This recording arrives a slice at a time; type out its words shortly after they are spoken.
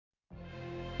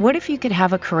What if you could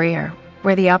have a career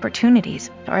where the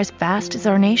opportunities are as vast as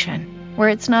our nation, where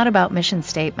it's not about mission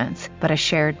statements, but a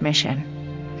shared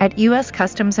mission? At U.S.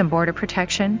 Customs and Border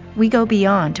Protection, we go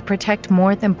beyond to protect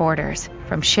more than borders,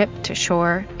 from ship to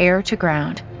shore, air to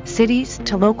ground, cities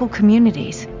to local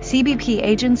communities. CBP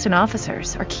agents and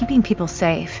officers are keeping people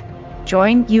safe.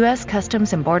 Join U.S.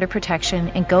 Customs and Border Protection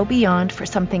and go beyond for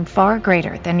something far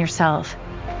greater than yourself.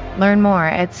 Learn more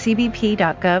at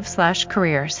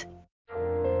cbp.gov/careers.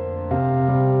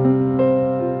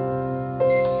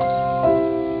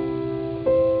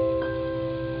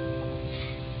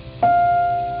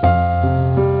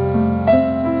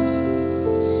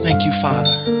 Thank you,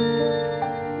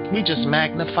 Father. We just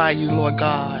magnify you, Lord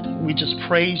God. We just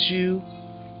praise you.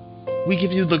 We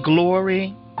give you the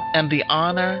glory and the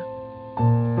honor,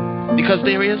 because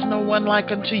there is no one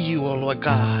like unto you, O Lord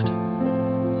God.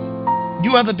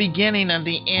 You are the beginning and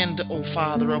the end, O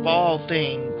Father, of all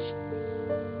things,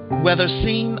 whether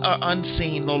seen or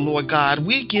unseen, O Lord God.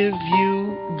 We give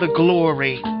you the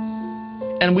glory,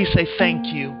 and we say thank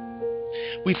you.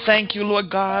 We thank you, Lord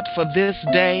God, for this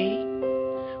day.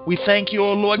 We thank you,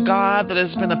 O Lord God, that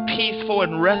it's been a peaceful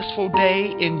and restful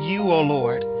day in you, O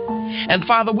Lord. And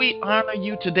Father, we honor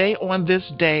you today on this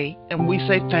day, and we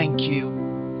say thank you.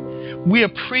 We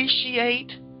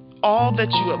appreciate all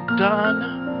that you have done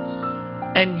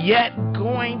and yet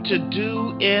going to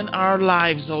do in our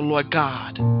lives, O Lord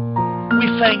God. We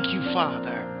thank you,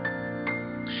 Father,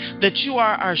 that you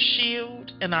are our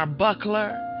shield and our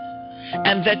buckler,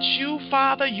 and that you,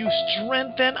 Father, you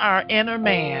strengthen our inner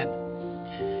man,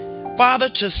 Father,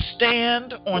 to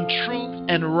stand on truth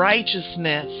and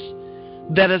righteousness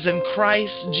that is in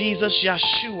Christ Jesus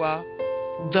Yeshua,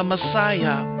 the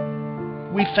Messiah.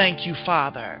 We thank you,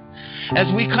 Father, as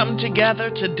we come together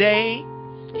today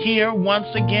here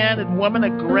once again at Women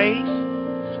of Grace,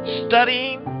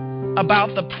 studying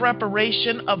about the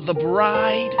preparation of the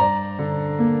bride.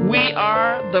 We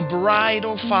are the bride,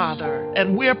 O Father,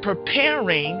 and we're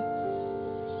preparing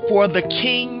for the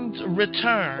King's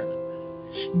return.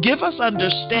 Give us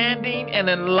understanding and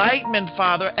enlightenment,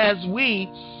 Father, as we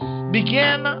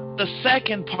begin the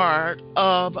second part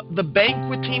of the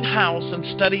Banqueting House in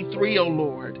Study 3, O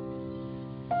Lord.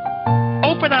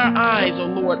 Open our eyes, O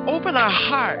Lord. Open our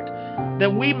heart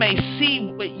that we may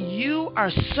see what you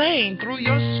are saying through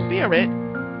your Spirit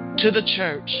to the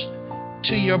church,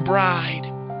 to your bride.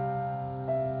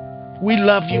 We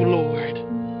love you, Lord,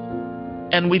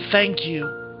 and we thank you.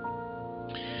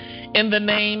 In the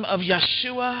name of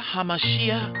Yeshua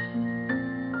HaMashiach,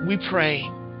 we pray.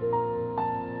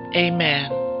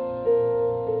 Amen.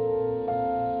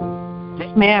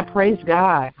 Amen. Praise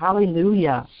God.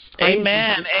 Hallelujah.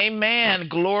 Amen. Amen.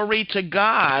 Glory to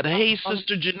God. Hey,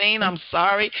 Sister Janine, I'm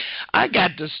sorry. I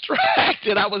got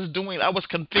distracted. I was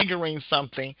configuring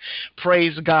something.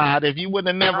 Praise God. If you would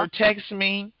have never texted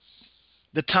me,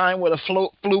 the time would have flew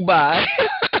by.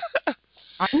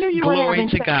 I knew you Glory were having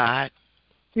to God.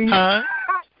 Huh?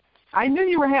 I knew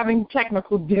you were having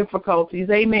technical difficulties.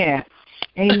 Amen.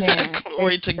 Amen.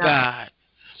 Glory to God.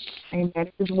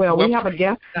 Amen. As well. We have a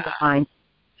guest on the line.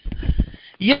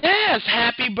 Yes.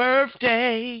 Happy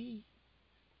birthday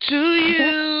to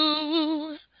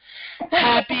you.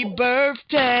 Happy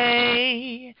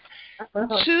birthday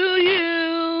to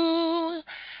you.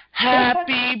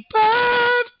 Happy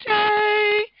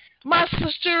birthday, my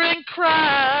sister in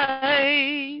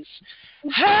Christ.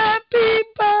 Happy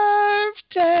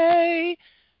birthday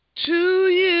to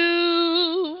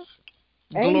you.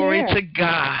 Amen. Glory to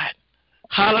God.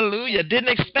 Hallelujah. Didn't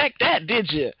expect that,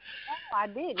 did you? No, I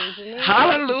didn't.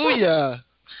 Hallelujah.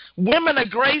 Women of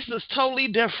Grace is totally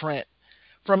different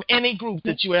from any group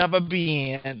that you ever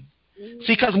be in.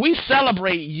 See, because we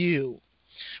celebrate you.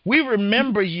 We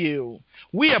remember you.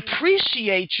 We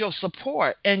appreciate your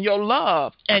support and your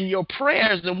love and your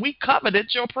prayers, and we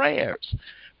coveted your prayers.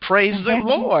 Praise the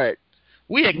Lord.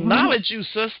 We acknowledge you,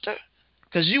 sister,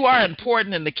 because you are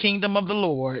important in the kingdom of the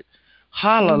Lord.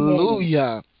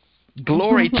 Hallelujah.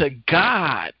 Glory to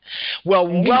God. Well,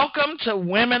 welcome to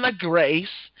Women of Grace.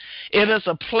 It is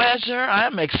a pleasure. I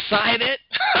am excited.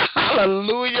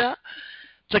 Hallelujah.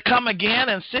 To come again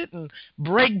and sit and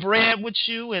break bread with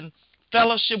you and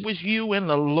fellowship with you in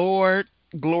the Lord.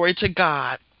 Glory to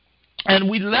God. And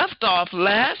we left off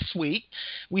last week.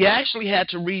 We actually had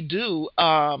to redo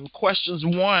questions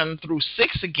 1 through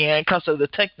 6 again because of the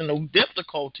technical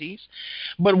difficulties.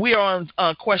 But we are on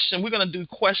we're going to do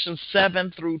questions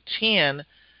 7 through 10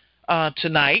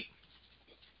 tonight.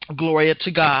 Glory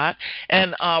to God.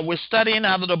 And we're studying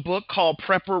out of the book called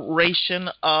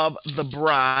Preparation of the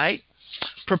Bride.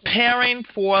 Preparing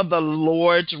for the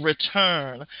Lord's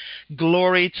return.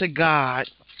 Glory to God.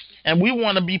 And we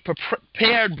want to be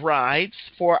prepared brides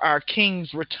for our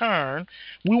King's return.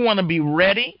 We want to be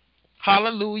ready.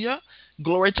 Hallelujah.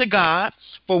 Glory to God.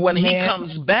 For when he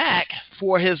comes back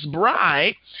for his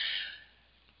bride.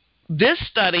 This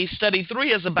study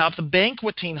 3, is about the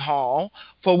banqueting hall.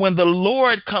 For when the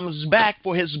Lord comes back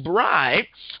for his bride,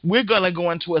 we're going to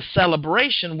go into a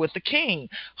celebration with the King.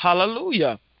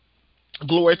 Hallelujah.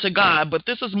 Glory to God. But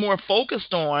this is more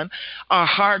focused on our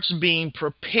hearts being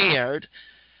prepared.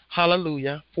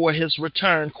 Hallelujah. For his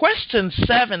return. Question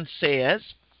 7 says,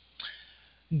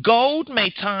 gold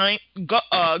many times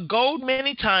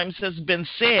has been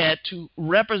said to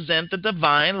represent the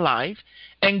divine life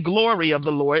and glory of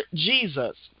the Lord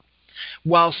Jesus,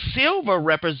 while silver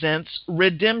represents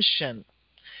redemption.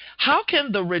 How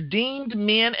can the redeemed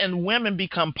men and women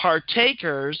become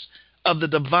partakers of the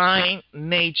divine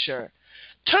nature?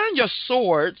 Turn your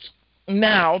swords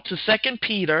now to 2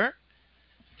 Peter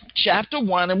chapter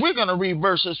 1, and we're going to read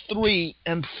verses 3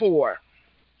 and 4.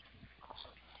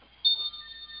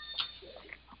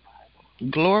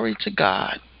 Glory to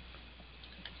God.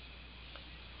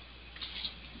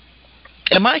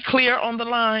 Am I clear on the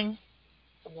line?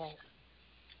 Yes.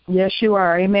 Yes, you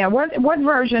are. Amen. What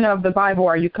version of the Bible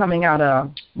are you coming out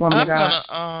of, woman of God?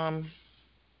 I'm gonna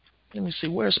let me see,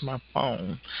 where's my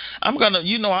phone? I'm gonna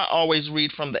I always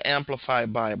read from the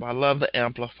Amplified Bible. I love the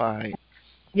Amplified.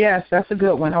 Yes, that's a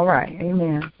good one. All right.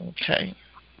 Amen. Okay.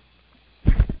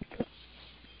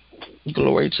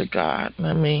 Glory to God.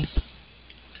 Let me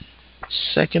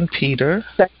 2 Peter.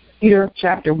 2 Peter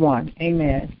chapter 1.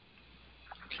 Amen.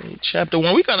 Okay, chapter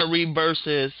 1. We're gonna read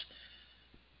verses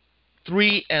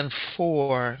 3 and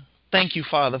 4. Thank you,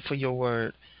 Father, for your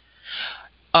word.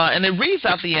 And it reads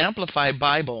out the Amplified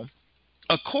Bible.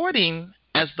 According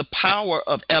as the power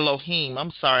of Elohim.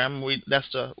 I'm sorry,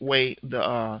 that's the way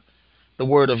the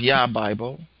word of Yah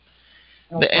Bible.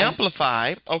 Okay. The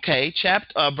Amplified,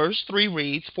 verse 3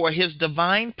 reads, for his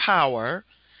divine power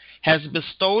has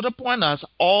bestowed upon us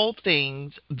all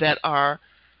things that are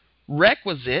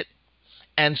requisite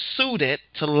and suited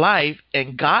to life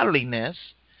and godliness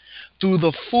through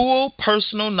the full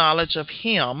personal knowledge of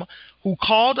him who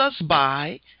called us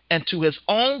by and to his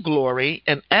own glory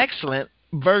and excellent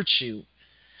virtue.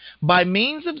 By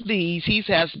means of these he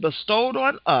has bestowed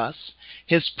on us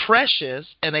his precious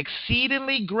and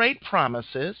exceedingly great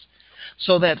promises,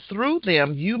 so that through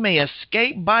them you may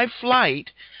escape by flight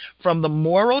from the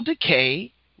moral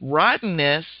decay,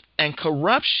 rottenness, and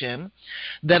corruption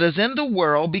that is in the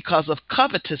world because of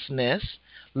covetousness,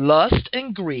 lust,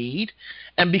 and greed,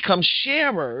 and become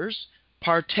sharers,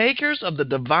 partakers of the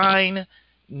divine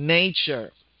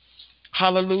nature.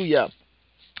 Hallelujah.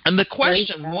 And the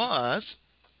question was,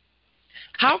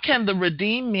 how can the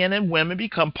redeemed men and women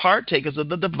become partakers of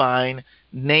the divine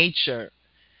nature?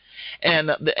 And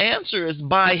the answer is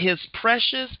by his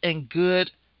precious and good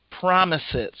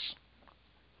promises.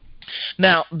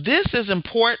 Now, this is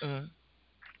important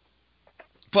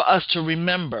for us to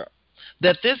remember,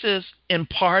 that this is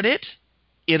imparted,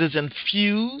 it is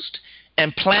infused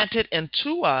and planted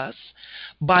into us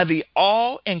by the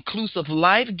all-inclusive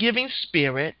life-giving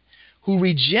Spirit who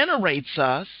regenerates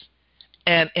us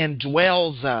and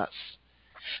indwells us.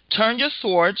 Turn your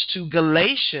swords to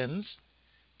Galatians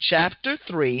chapter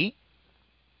 3,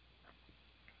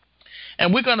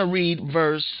 and we're going to read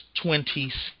verse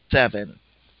 27.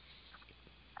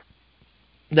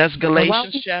 That's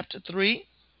Galatians chapter 3,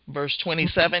 verse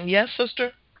 27. Yes,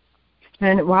 sister?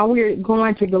 And while we're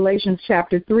going to Galatians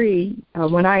chapter 3,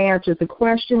 when I answered the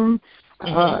question,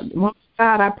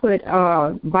 God, I put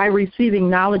by receiving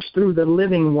knowledge through the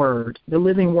living word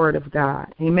of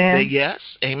God. Amen? Yes,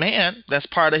 amen. That's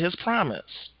part of his promise.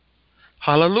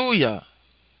 Hallelujah.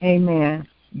 Amen.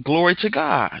 Glory to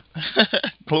God.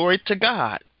 Glory to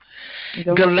God.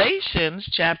 Galatians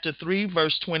chapter 3,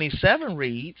 verse 27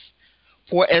 reads,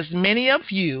 for as many of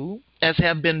you as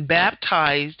have been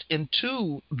baptized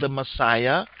into the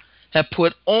Messiah have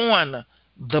put on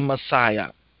the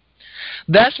Messiah.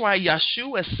 That's why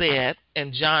Yeshua said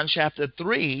in John chapter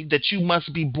 3 that you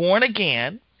must be born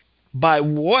again by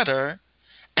water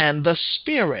and the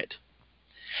Spirit.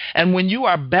 And when you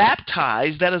are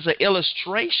baptized, that is an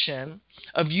illustration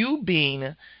of you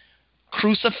being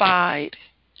crucified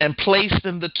and placed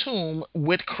in the tomb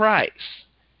with Christ.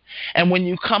 And when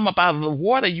you come up out of the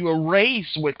water, you are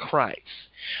raised with Christ.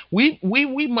 We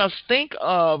must think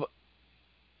of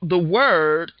the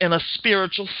word in a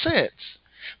spiritual sense,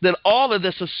 that all of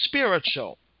this is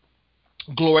spiritual.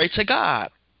 Glory to God.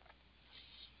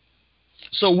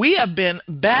 So we have been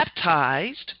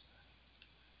baptized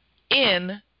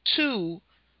into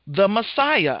the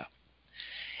Messiah.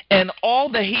 And all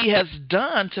that he has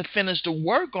done to finish the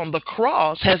work on the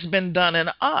cross has been done in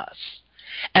us.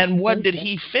 And what did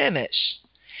he finish?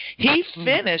 He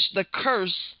finished the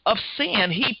curse of sin.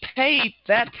 He paid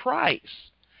that price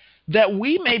that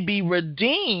we may be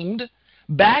redeemed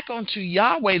back unto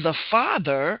Yahweh the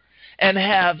Father and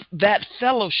have that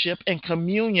fellowship and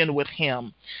communion with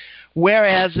him.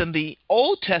 Whereas in the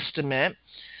Old Testament,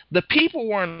 the people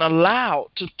weren't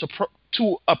allowed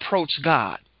to approach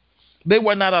God. They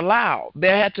were not allowed.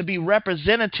 There had to be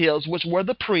representatives, which were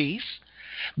the priests,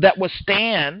 that would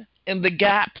stand in the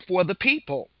gap for the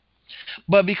people.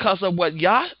 But because of what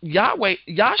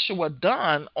Yahshua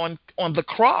done on the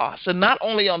cross, and not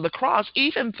only on the cross,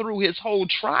 even through his whole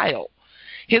trial,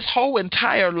 his whole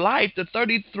entire life, the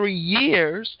 33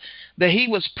 years that he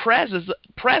was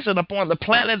present upon the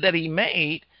planet that he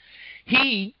made,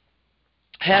 he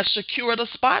has secured a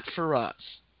spot for us.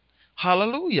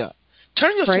 Hallelujah.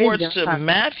 Turn your swords to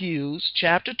Matthew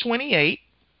chapter 28.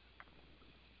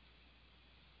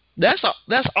 That's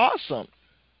awesome.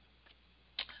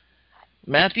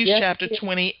 Matthew chapter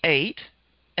 28,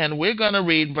 and we're going to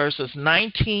read verses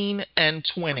 19 and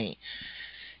 20.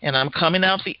 And I'm coming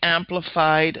out the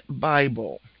Amplified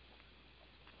Bible.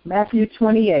 Matthew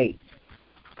 28.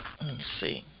 Let's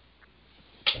see.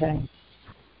 Okay.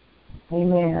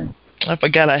 Amen. I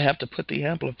forgot I have to put the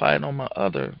Amplified on my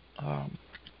other.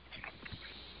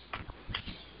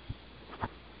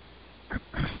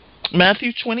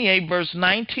 Matthew 28, verse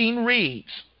 19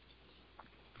 reads,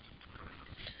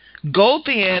 "Go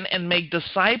then and make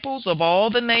disciples of all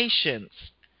the nations,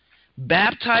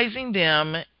 baptizing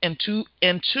them into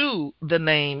the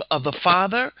name of the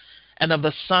Father and of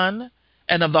the Son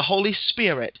and of the Holy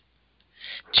Spirit,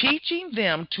 teaching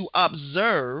them to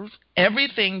observe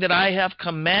everything that I have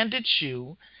commanded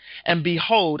you, and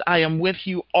behold, I am with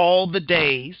you all the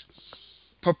days,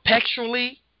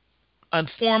 perpetually,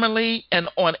 informally, and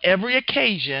on every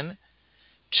occasion,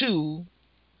 to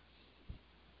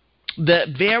the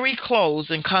very close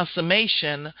and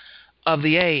consummation of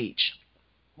the age."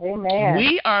 Amen.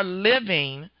 We are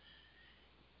living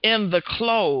in the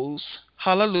close,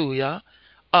 hallelujah,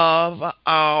 of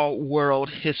our world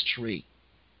history.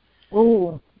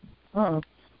 Ooh.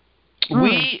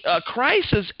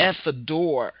 Christ is at the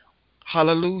door.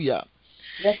 Hallelujah.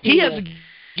 Yes, he has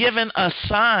given us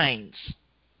signs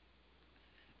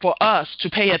for us to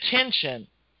pay attention,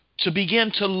 to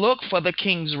begin to look for the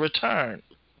King's return.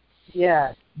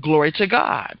 Yes. Glory to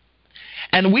God.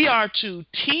 And we are to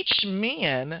teach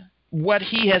men what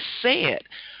he has said,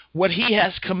 what he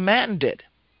has commanded.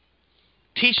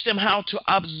 Teach them how to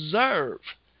observe,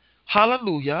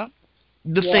 hallelujah,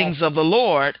 the things of the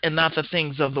Lord and not the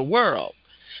things of the world.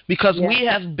 Because we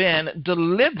have been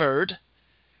delivered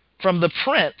from the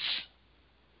prince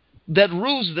that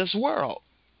rules this world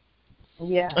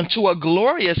into a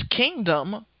glorious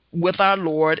kingdom with our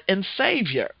Lord and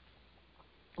Savior.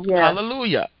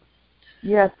 Hallelujah.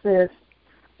 Yes, sis.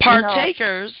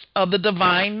 Partakers of the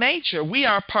divine nature. We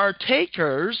are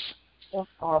partakers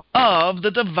of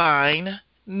the divine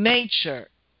nature.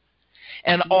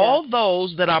 And all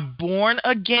those that are born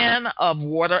again of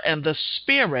water and the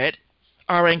Spirit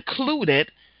are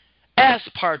included as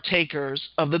partakers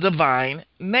of the divine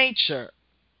nature.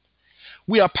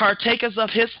 We are partakers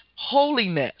of his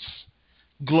holiness.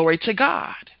 Glory to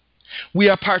God. We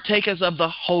are partakers of the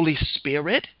Holy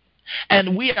Spirit,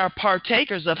 and we are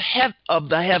partakers of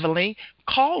the heavenly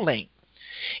calling.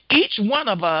 Each one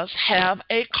of us have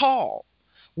a call.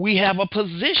 We have a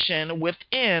position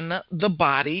within the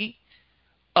body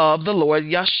of the Lord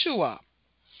Yeshua.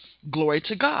 Glory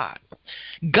to God.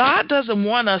 God doesn't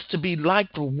want us to be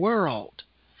like the world.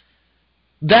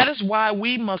 That is why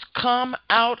we must come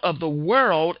out of the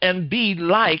world and be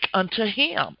like unto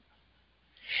him.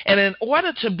 And in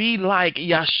order to be like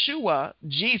Yeshua,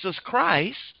 Jesus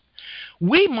Christ,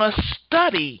 we must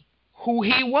study who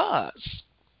he was,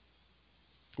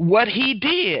 what he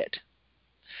did,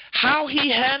 how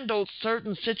he handled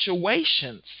certain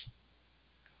situations.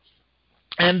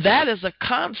 And that is a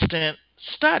constant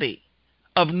study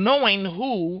of knowing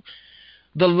who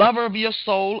the lover of your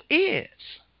soul is.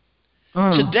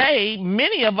 Today,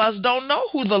 many of us don't know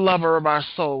who the lover of our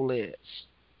soul is.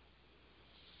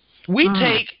 We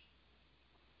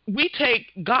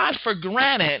take God for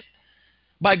granted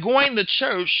by going to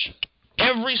church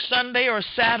every Sunday or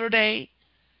Saturday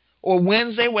or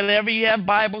Wednesday, whenever you have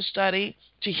Bible study,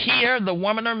 to hear the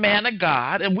woman or man of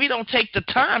God, and we don't take the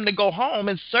time to go home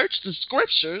and search the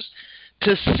scriptures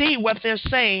to see what they're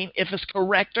saying, if it's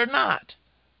correct or not.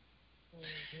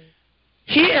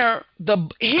 Here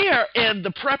in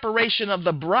the preparation of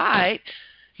the bride,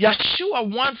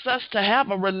 Yeshua wants us to have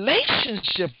a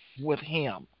relationship with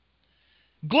him.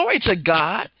 Glory to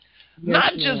God. Yes,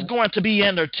 Not Lord. just going to be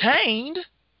entertained. Yes.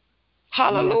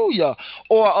 Hallelujah.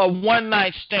 Or a one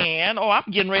night stand. Or I'm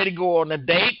getting ready to go on a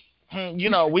date.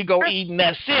 We go eat and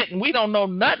that's it. And we don't know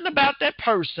nothing about that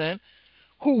person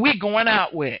who we going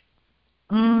out with.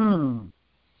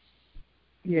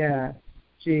 Yeah,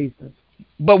 Jesus.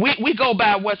 But we go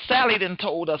by what Sally done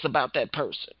told us about that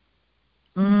person.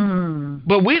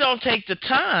 But we don't take the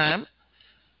time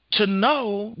to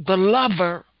know the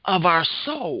lover of our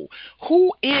soul.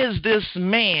 Who is this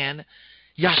man,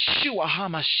 Yeshua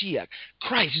HaMashiach,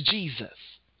 Christ Jesus?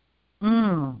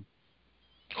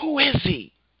 Who is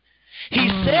he? He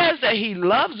says that he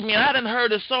loves me. I done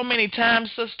heard it so many times,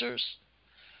 sisters.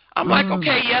 I'm like,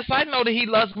 okay, yes, I know that he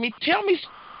loves me. Tell me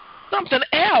something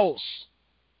else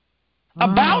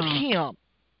about him.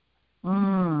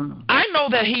 I know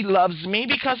that he loves me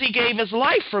because he gave his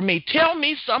life for me. Tell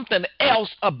me something else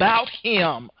about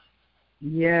him.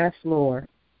 Yes, Lord.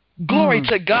 Glory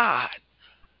to God.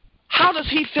 How does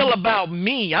he feel about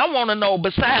me? I want to know,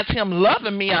 besides him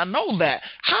loving me, I know that.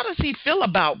 How does he feel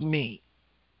about me?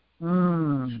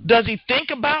 Does he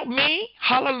think about me?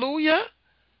 Hallelujah.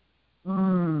 Give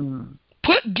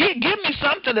me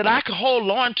something that I can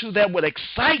hold on to that would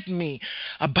excite me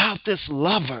about this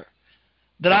lover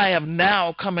that I have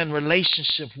now come in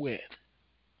relationship with.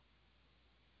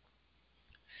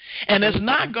 And it's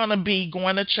not going to be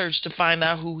going to church to find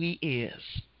out who he is.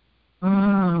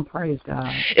 Praise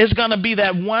God. It's going to be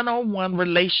that one-on-one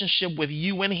relationship with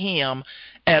you and him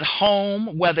at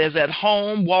home, whether it's at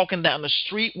home, walking down the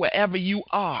street, wherever you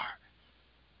are,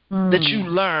 that you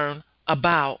learn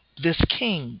about this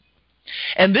king.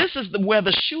 And this is where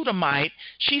the Shunammite,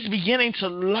 she's beginning to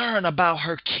learn about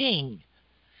her king.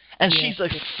 And she's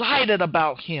excited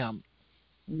about him.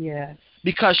 Yes.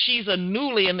 Because she's a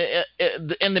newly in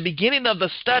the beginning of the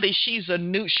study, she's a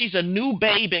new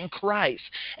babe in Christ,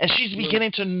 and she's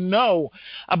beginning to know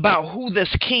about who this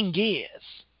king is.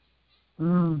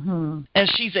 And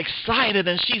she's excited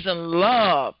and she's in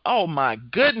love. Oh my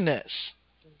goodness!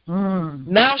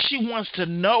 Now she wants to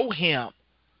know him.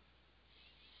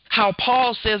 How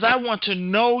Paul says, "I want to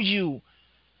know you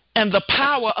and the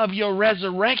power of your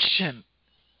resurrection."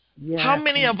 Yes. How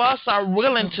many of us are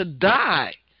willing to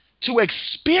die to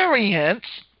experience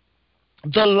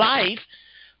the life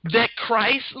that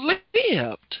Christ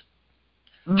lived?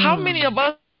 How many of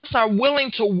us are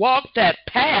willing to walk that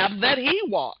path that he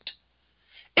walked?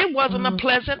 It wasn't a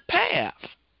pleasant path.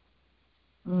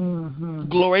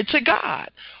 Glory to God.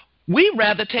 We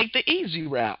rather take the easy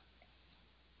route.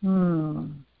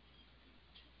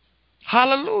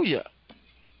 Hallelujah.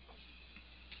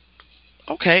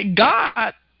 Okay,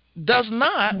 God does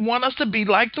not want us to be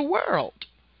like the world.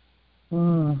 He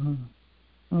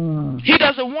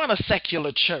doesn't want a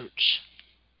secular church.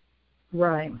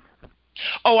 Right.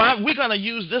 Oh, we're going to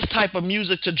use this type of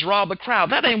music to draw the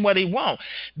crowd. That ain't what he wants.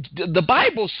 The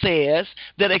Bible says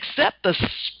that except the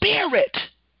Spirit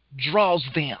draws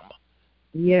them,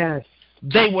 yes,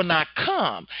 they will not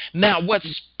come. Now, what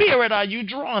spirit are you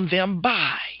drawing them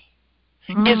by?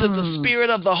 Is it the spirit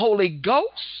of the Holy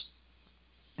Ghost?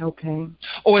 Okay.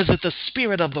 Or is it the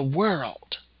spirit of the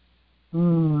world?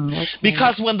 Okay.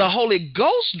 Because when the Holy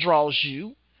Ghost draws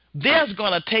you, there's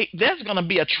going to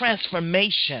be a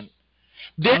transformation.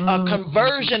 A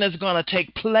conversion is going to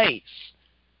take place.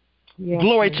 Yes,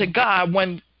 glory to God.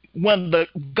 When the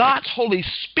God's Holy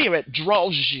Spirit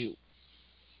draws you.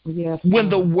 Yes, when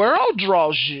the world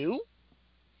draws you,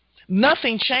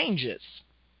 nothing changes.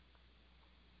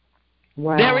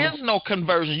 Wow. There is no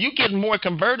conversion. You get more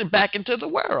converted back into the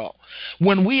world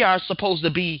when we are supposed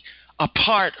to be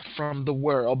apart from the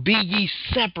world. Be ye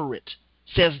separate,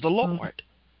 says the Lord,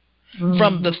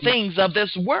 from the things of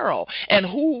this world. And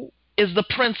who is the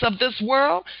prince of this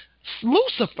world?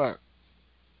 Lucifer.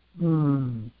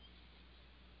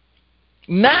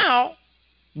 Now,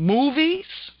 movies,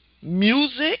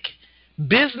 music,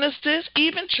 businesses,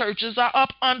 even churches are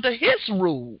up under his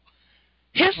rule,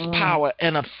 his power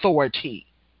and authority.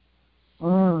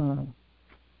 God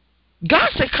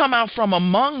said, come out from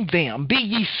among them, be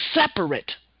ye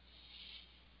separate.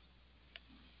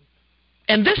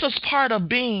 And this is part of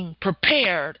being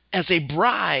prepared as a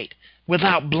bride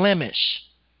without blemish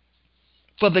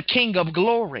for the King of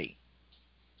Glory.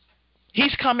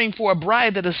 He's coming for a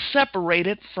bride that is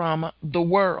separated from the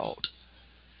world.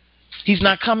 He's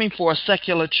not coming for a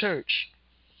secular church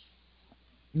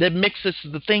that mixes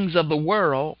the things of the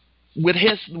world with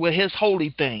his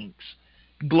holy things.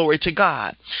 Glory to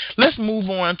God. Let's move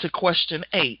on to question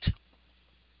 8.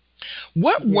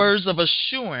 What words of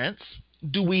assurance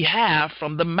do we have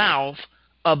from the mouth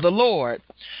of the Lord?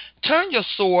 Turn your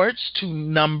swords to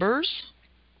Numbers.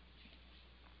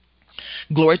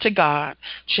 Glory to God.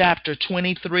 Chapter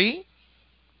 23.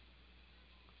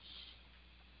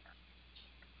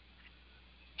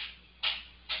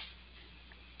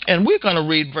 And we're going to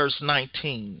read verse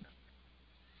 19.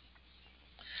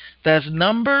 That's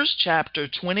Numbers chapter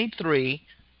 23,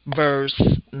 verse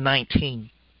 19.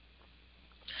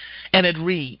 And it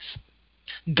reads,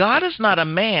 God is not a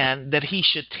man that he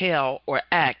should tell or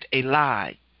act a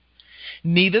lie,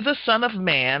 neither the Son of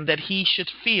Man that he should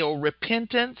feel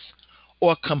repentance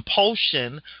or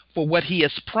compulsion for what he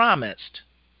has promised.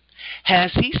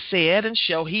 Has he said, and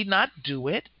shall he not do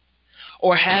it?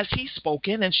 Or has he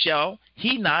spoken, and shall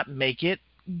he not make it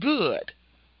good?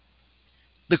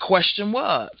 The question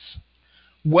was,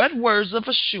 what words of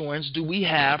assurance do we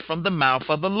have from the mouth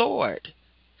of the Lord?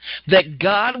 That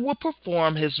God will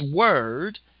perform his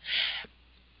word,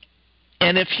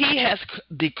 and if he has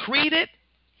decreed it,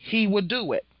 he will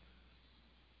do it.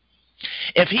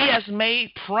 If he has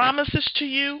made promises to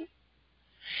you,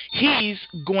 he's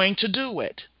going to do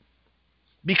it.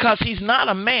 Because he's not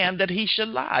a man that he should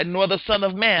lie, nor the Son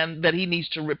of Man that he needs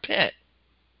to repent.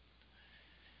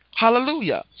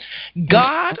 Hallelujah.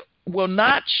 God will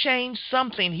not change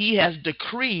something he has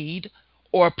decreed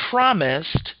or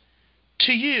promised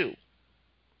to you.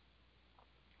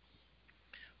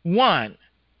 1,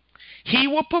 he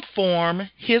will perform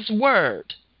his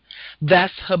word.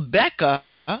 That's Habakkuk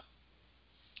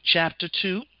chapter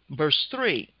 2, verse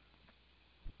 3.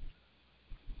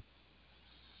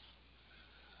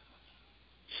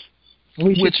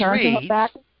 Which reads,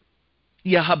 Habakkuk?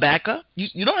 Yeah, Habakkuk.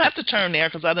 You don't have to turn there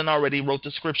because I done already wrote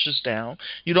the scriptures down.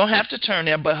 You don't have to turn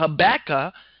there, but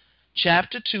Habakkuk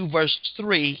chapter 2, verse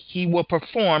 3, he will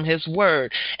perform his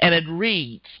word. And it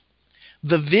reads,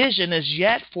 the vision is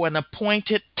yet for an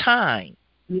appointed time.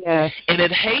 Yes. And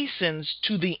it hastens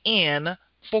to the end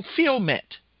fulfillment.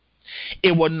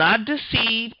 It will not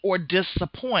deceive or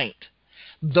disappoint.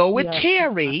 Though it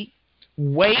tarry,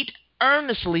 wait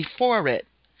earnestly for it,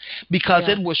 because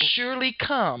it will surely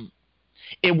come.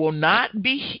 It will not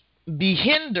be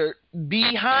hindered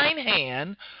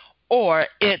behindhand, or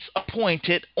its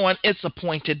appointed on its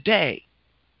appointed day.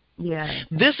 Yes.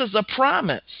 This is a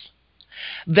promise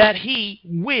that he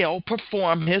will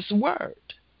perform his word.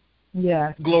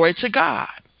 Yes. Glory to God.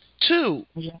 2,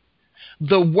 yes.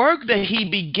 The work that he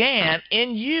began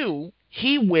in you,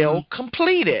 he will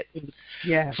complete it.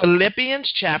 Yes.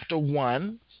 Philippians chapter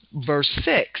 1, verse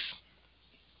 6.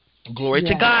 Glory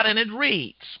to God. And it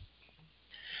reads,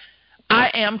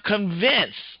 I am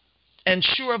convinced and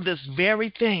sure of this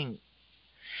very thing,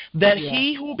 that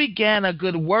he who began a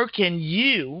good work in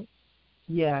you,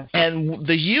 and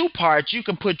the you part, you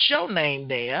can put your name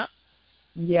there,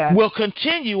 will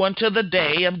continue until the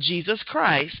day of Jesus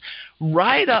Christ,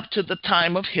 right up to the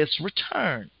time of his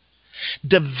return,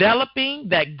 developing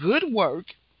that good work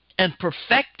and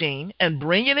perfecting and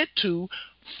bringing it to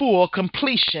full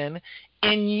completion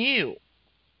in you.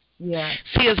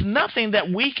 See, it's nothing that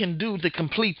we can do to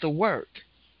complete the work.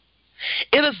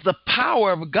 It is the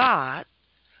power of God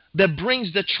that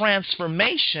brings the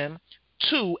transformation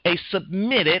to a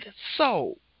submitted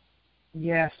soul.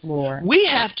 Yes, Lord. We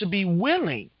have to be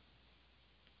willing,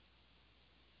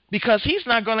 because he's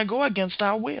not going to go against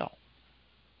our will.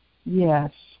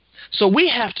 Yes. So we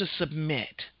have to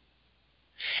submit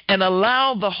and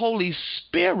allow the Holy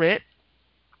Spirit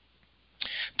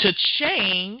to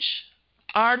change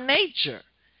our nature.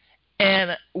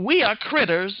 And we are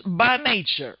critters by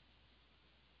nature.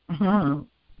 Mm-hmm.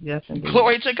 Yes, indeed.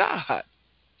 Glory to God.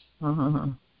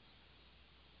 Mm-hmm.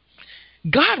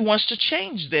 God wants to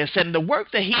change this, and the work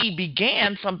that he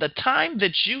began from the time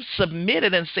that you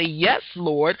submitted and say, yes,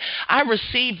 Lord, I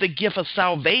receive the gift of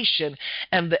salvation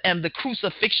and the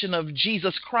crucifixion of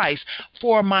Jesus Christ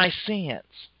for my sins.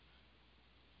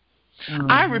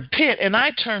 I repent and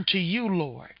I turn to you,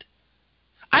 Lord.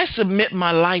 I submit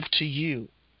my life to you.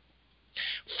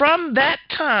 From that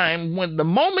time, when the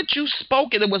moment you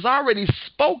spoke it, it was already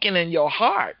spoken in your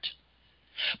heart.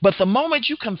 But the moment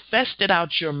you confessed it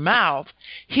out your mouth,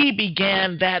 he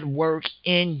began that work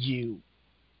in you.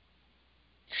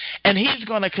 And he's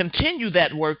going to continue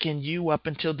that work in you up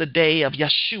until the day of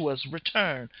Yeshua's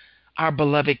return, our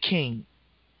beloved King.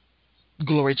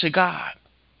 Glory to God.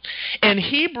 In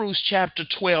Hebrews chapter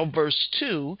 12, verse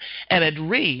 2, and it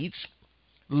reads,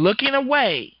 looking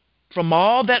away from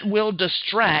all that will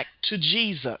distract to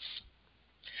Jesus,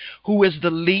 who is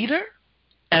the leader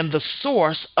and the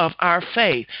source of our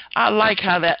faith. I like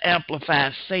how that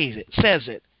Amplified says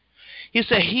it. He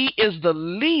said he is the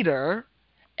leader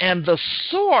and the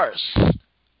source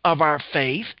of our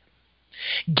faith,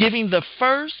 giving the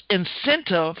first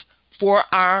incentive for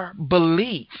our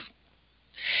belief,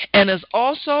 and is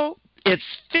also its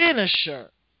finisher,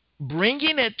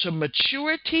 bringing it to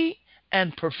maturity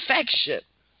and perfection.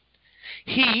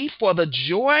 He, for the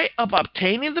joy of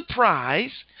obtaining the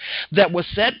prize that was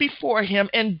set before him,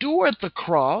 endured the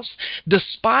cross,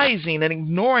 despising and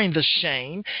ignoring the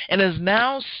shame, and is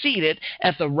now seated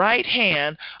at the right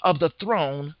hand of the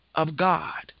throne of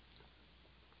God.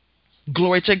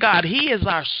 Glory to God. He is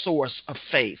our source of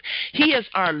faith. He is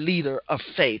our leader of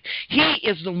faith. He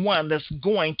is the one that's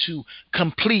going to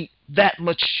complete that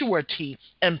maturity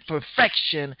and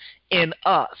perfection in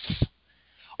us.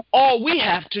 All we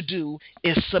have to do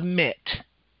is submit.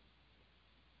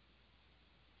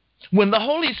 When the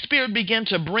Holy Spirit begin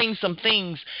to bring some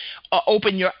things,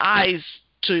 open your eyes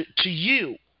to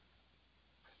you,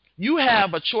 you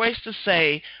have a choice to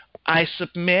say, I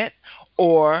submit,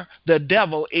 or the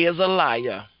devil is a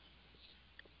liar.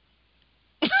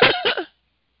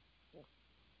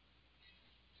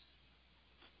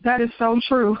 That is so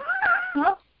true.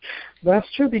 That's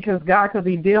true, because God could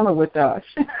be dealing with us.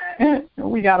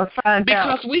 We got to find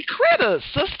out. Because we critters,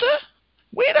 sister.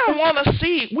 We don't want to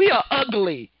see. We are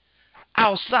ugly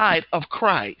outside of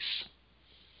Christ.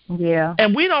 Yeah.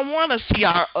 And we don't want to see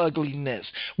our ugliness.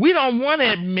 We don't want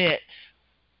to admit,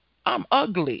 I'm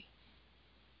ugly.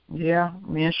 Yeah.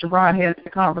 Me and Sharon had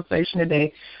the conversation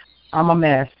today. I'm a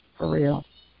mess, for real.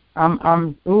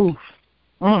 Oof.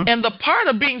 And the part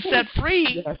of being set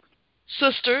free, Yes.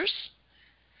 sisters,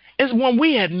 is when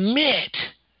we admit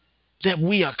that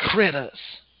we are critters.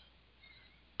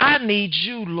 I need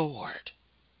you, Lord,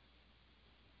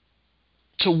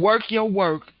 to work your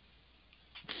work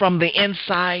from the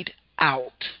inside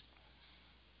out.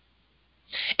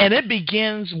 And it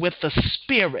begins with the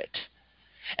Spirit.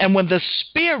 And when the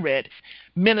Spirit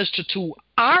ministers to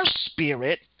our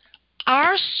spirit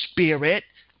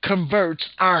converts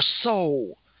our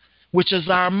soul, which is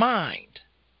our mind.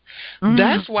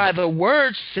 That's why the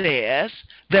word says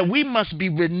that we must be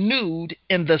renewed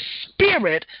in the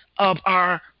spirit of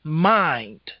our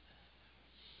mind.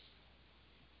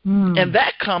 And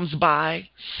that comes by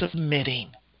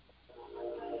submitting.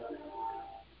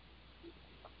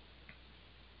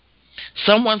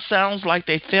 Someone sounds like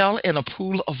they fell in a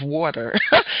pool of water.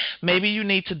 Maybe you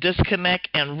need to disconnect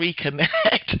and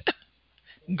reconnect.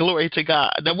 Glory to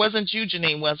God. That wasn't you,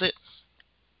 Janine, was it?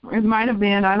 It might have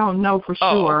been. I don't know for sure.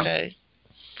 Oh, okay.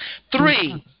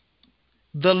 3,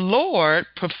 the Lord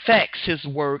perfects his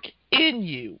work in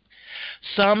you.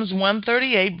 Psalms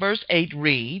 138 verse 8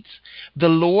 reads, the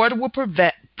Lord will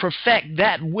perfect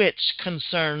that which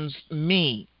concerns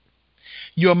me.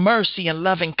 Your mercy and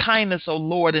loving kindness, O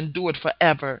Lord, endured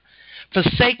forever.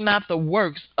 Forsake not the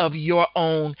works of your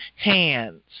own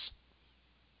hands.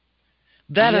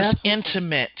 That is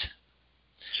intimate.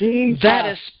 Jesus. That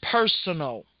is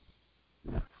personal.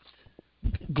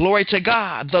 Glory to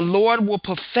God. The Lord will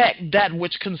perfect that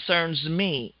which concerns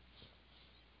me.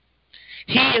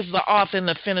 He is the author and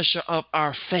the finisher of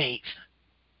our faith,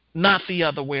 not the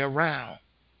other way around.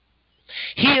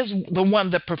 He is the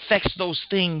one that perfects those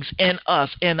things in us,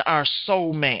 in our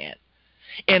soul man,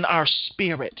 in our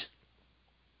spirit,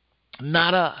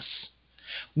 not us.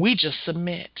 We just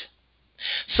submit.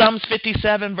 Psalms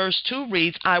 57 verse 2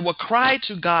 reads, I will cry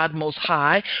to God Most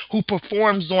High, who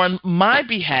performs on my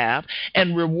behalf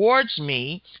and rewards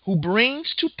me, who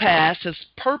brings to pass his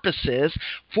purposes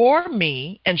for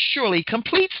me and surely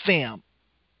completes them.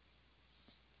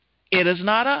 It is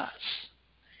not us.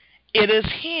 It is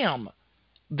him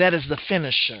that is the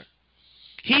finisher.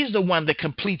 He's the one that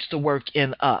completes the work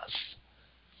in us.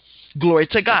 Glory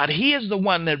to God. He is the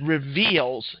one that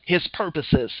reveals his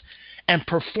purposes and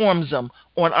performs them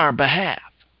on our behalf.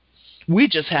 We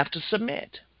just have to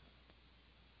submit.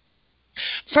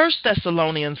 1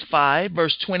 Thessalonians 5,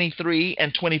 verse 23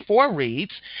 and 24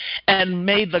 reads, and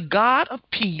may the God of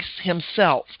peace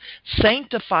himself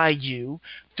sanctify you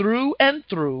through and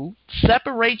through,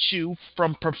 separate you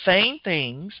from profane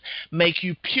things, make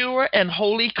you pure and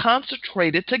wholly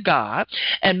consecrated to God,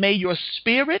 and may your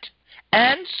spirit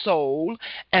and soul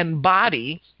and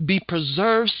body be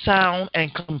preserved sound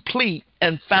and complete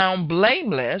and found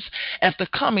blameless at the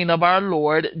coming of our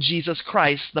Lord Jesus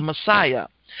Christ, the Messiah.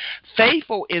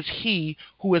 Faithful is he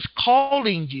who is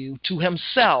calling you to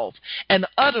himself, and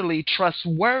utterly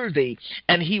trustworthy,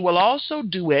 and he will also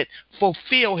do it,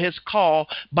 fulfill his call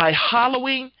by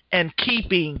hallowing and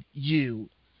keeping you.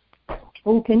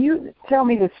 Oh, can you tell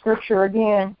me the scripture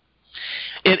again?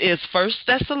 It is 1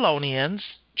 Thessalonians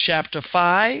chapter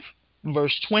 5,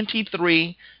 verse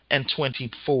 23 and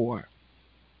 24.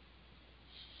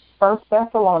 1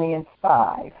 Thessalonians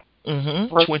 5.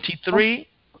 23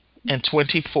 and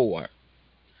 24.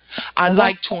 I'd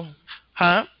like to,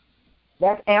 huh?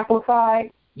 That's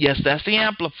amplified? Yes, that's the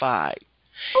Amplified.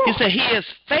 He said he is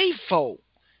faithful.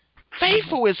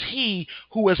 Faithful is he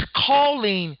who is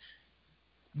calling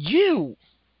you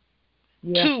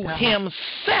to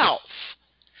himself,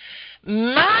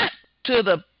 not to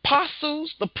the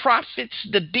apostles, the prophets,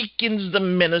 the deacons, the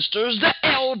ministers, the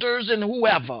elders, and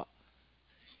whoever.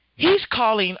 He's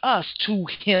calling us to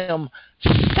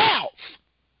himself,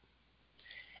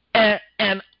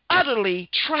 and utterly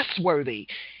trustworthy.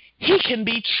 He can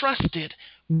be trusted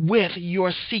with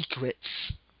your secrets.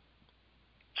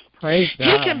 Praise God.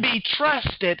 He can be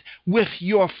trusted with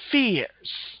your fears.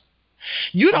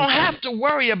 You don't have to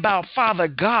worry about Father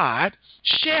God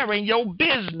sharing your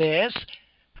business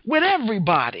with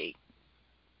everybody.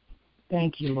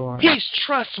 Thank you, Lord. He's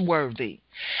trustworthy.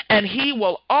 And he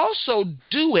will also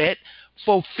do it,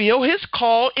 fulfill his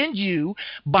call in you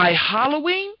by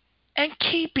hallowing and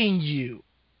keeping you.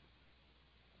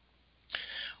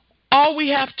 All we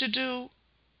have to do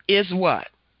is what?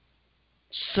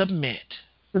 Submit.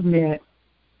 Submit.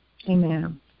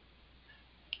 Amen.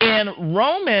 In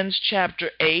Romans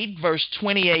chapter 8, verse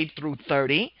 28 through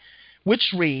 30,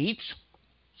 which reads,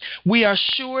 we are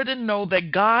sure to know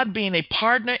that God being a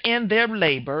partner in their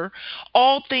labor,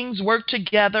 all things work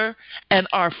together and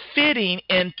are fitting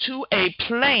into a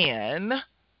plan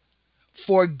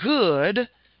for good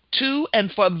to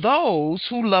and for those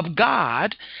who love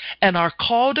God and are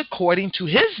called according to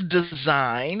his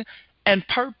design and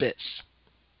purpose.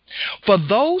 For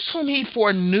those whom he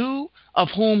foreknew, of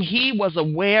whom he was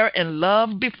aware and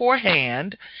loved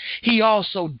beforehand, he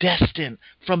also destined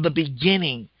from the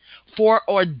beginning,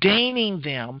 foreordaining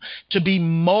them to be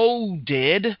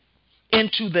molded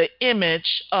into the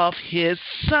image of his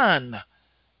Son,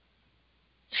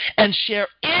 and share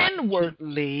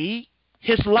inwardly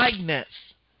his likeness,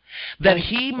 that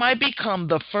he might become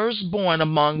the firstborn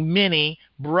among many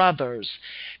brothers.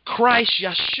 Christ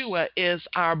Yeshua is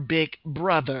our big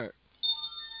brother.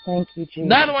 Thank you, Jesus.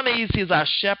 Not only is he our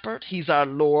shepherd, he's our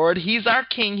Lord, he's our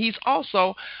King, he's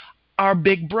also our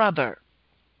big brother.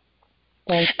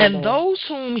 And those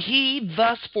whom he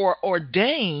thus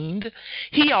foreordained,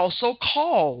 he also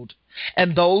called.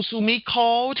 And those whom he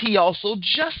called, he also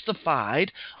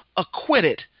justified,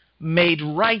 acquitted, made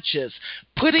righteous,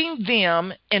 putting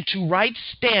them into right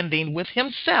standing with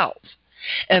himself.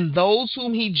 And those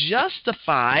whom he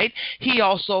justified, he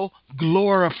also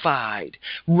glorified,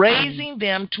 raising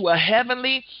them to a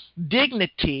heavenly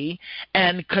dignity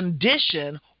and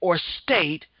condition or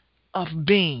state of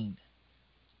being.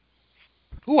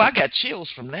 Ooh, I got chills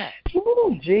from that.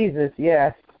 Ooh, Jesus,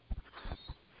 yes.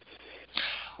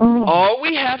 All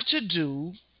we have to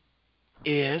do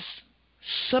is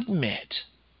submit.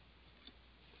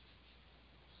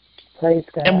 Praise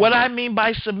God. And what I mean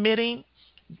by submitting,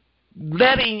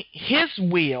 letting his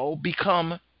will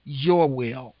become your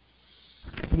will.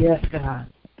 Yes,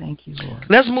 God. Thank you, Lord.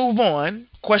 Let's move on.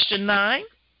 Question 9.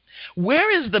 Where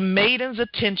is the maiden's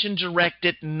attention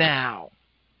directed now?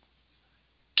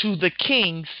 To the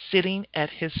king sitting at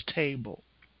his table.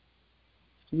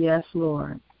 Yes,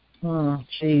 Lord.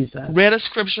 Jesus. Read a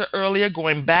scripture earlier,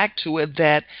 going back to it,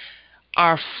 that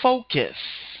our focus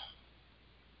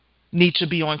need to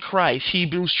be on Christ.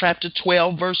 Hebrews chapter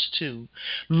 12, verse 2.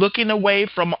 Looking away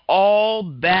from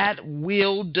all that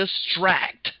will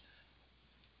distract.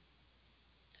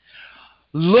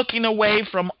 Looking away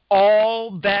from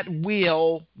all that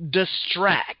will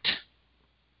distract.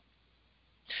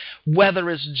 Whether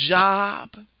it's job,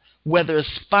 whether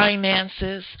it's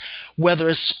finances, whether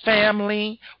it's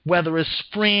family, whether it's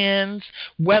friends,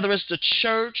 whether it's the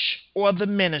church or the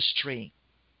ministry.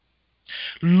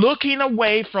 Looking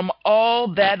away from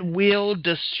all that will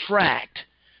distract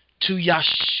to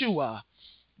Yeshua,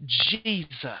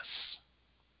 Jesus,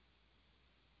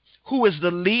 who is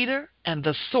the leader and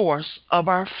the source of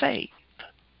our faith.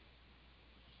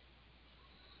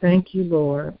 Thank you,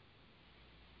 Lord.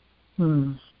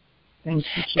 Thank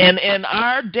you, Jesus. And in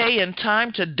our day and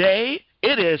time today,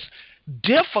 it is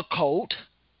difficult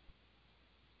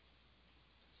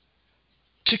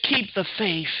to keep the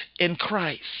faith in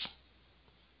Christ.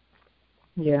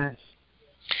 Yes.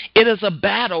 It is a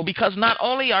battle, because not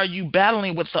only are you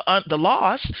battling with the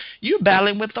lost, you're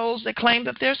battling with those that claim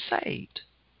that they're saved.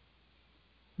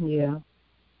 Yeah.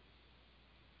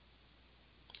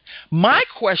 My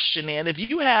question is, if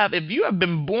you have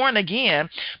been born again,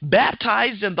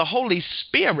 baptized in the Holy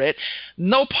Spirit,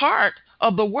 no part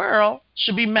of the world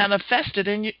should be manifested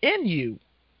in you.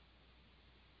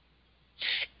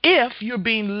 If you're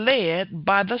being led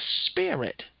by the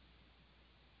Spirit.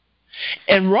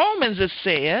 In Romans it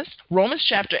says, Romans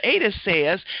chapter 8 it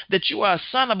says that you are a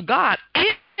son of God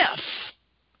if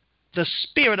the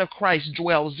Spirit of Christ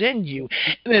dwells in you.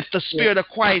 And if the Spirit of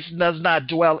Christ does not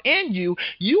dwell in you,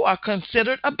 you are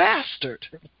considered a bastard.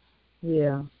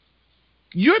 Yeah.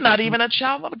 You're not even a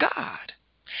child of God.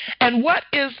 And what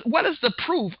is the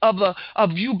proof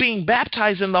of you being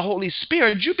baptized in the Holy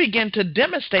Spirit? You begin to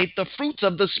demonstrate the fruits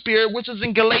of the Spirit, which is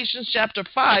in Galatians chapter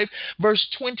 5, verse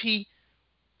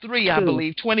 23, I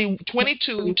believe,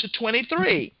 22 to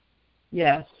 23.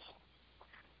 Yes.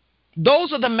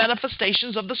 Those are the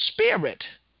manifestations of the Spirit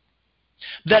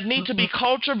that need to be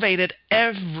cultivated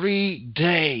every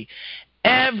day.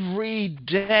 Every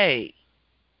day.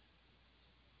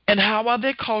 And how are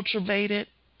they cultivated?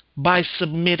 By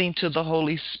submitting to the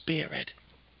Holy Spirit.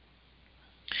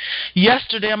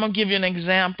 Yesterday, I'm going to give you an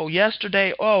example.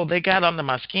 Yesterday, they got under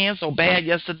my skin so bad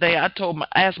yesterday. I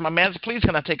asked my manager, please,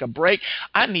 can I take a break?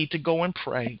 I need to go and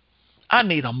pray. I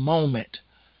need a moment.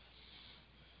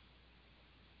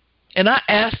 And I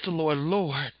asked the Lord,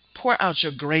 Lord, pour out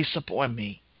your grace upon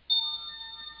me.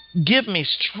 Give me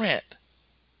strength.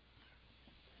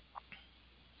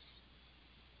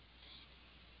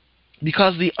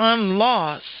 Because the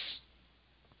unlost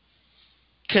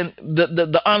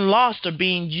the unlost are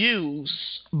being used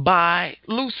by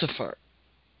Lucifer.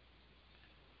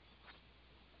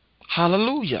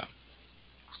 Hallelujah.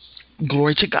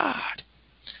 Glory to God.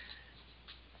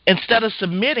 Instead of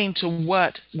submitting to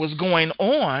what was going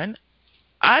on,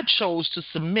 I chose to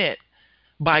submit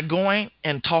by going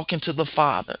and talking to the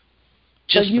Father.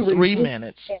 Just for 3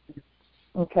 minutes.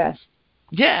 Okay.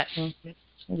 Yes.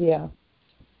 Yeah.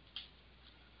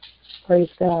 Praise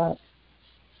God.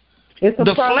 It's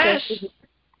a process.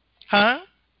 Huh?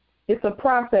 It's a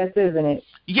process, isn't it?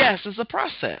 Yes, it's a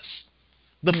process.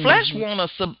 The flesh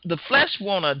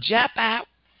wanna jap out.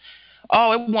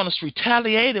 Oh, it wants to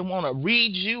retaliate. It want to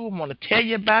read you. It want to tell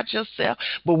you about yourself.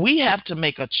 But we have to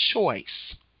make a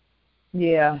choice.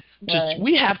 Yeah. Right.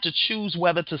 We have to choose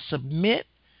whether to submit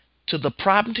to the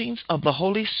promptings of the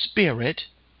Holy Spirit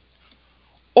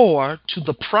or to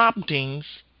the promptings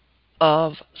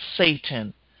of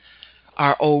Satan,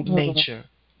 our old nature,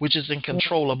 which is in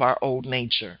control of our old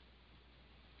nature.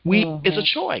 It's a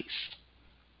choice.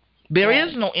 There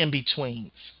is no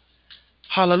in-betweens.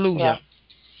 Hallelujah. Right.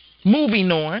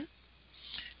 Moving on.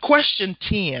 Question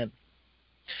 10.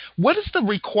 What is the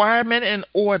requirement in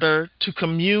order to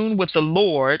commune with the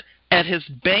Lord at his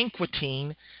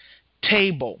banqueting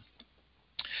table?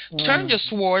 Turn your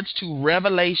swords to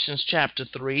Revelations chapter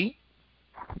 3.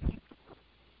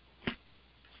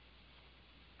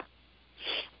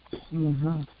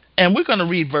 And we're going to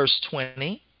read verse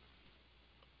 20.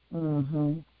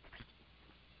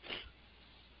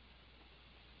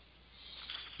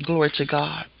 Glory to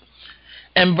God.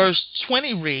 And verse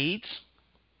 20 reads,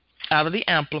 out of the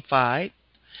Amplified,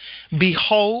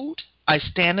 behold, I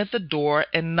stand at the door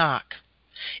and knock.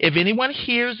 If anyone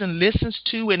hears and listens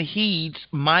to and heeds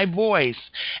my voice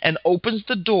and opens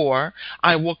the door,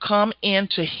 I will come in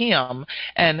to him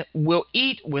and will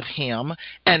eat with him,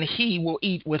 and he will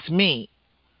eat with me.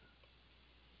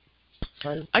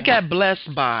 I got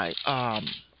blessed by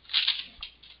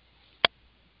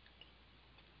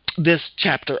this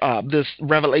chapter, this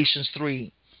Revelations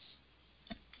 3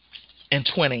 and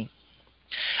 20.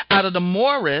 Out of the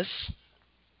Morris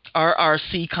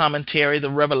RRC commentary,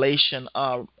 the Revelation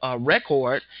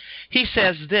record, he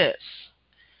says this.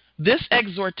 This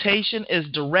exhortation is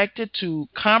directed to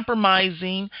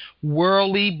compromising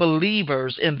worldly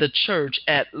believers in the church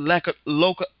at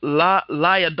Laodicea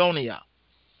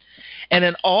and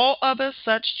in all other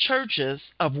such churches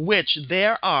of which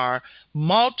there are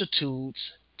multitudes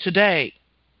today.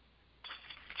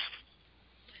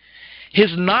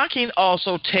 His knocking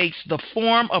also takes the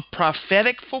form of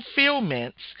prophetic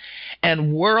fulfillments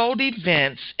and world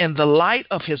events in the light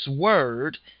of his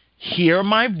word, hear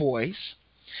my voice.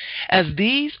 As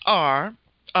these are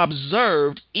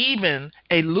observed, even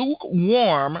a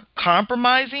lukewarm,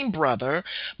 compromising brother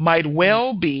might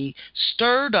well be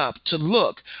stirred up to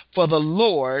look for the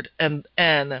Lord and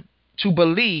to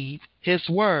believe his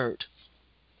word.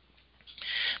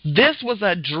 This was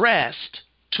addressed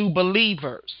to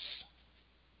believers.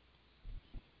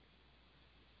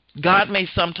 God may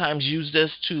sometimes use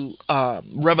this to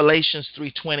Revelations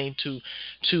 3:20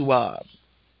 to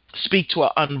speak to an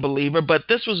unbeliever, but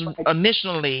this was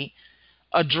initially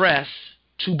addressed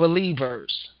to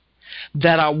believers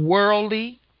that are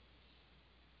worldly,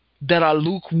 that are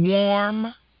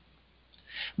lukewarm,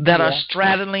 that are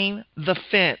straddling the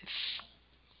fence.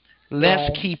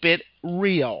 Let's keep it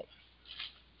real.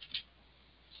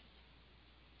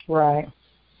 Right.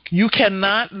 You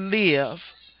cannot live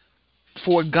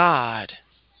for God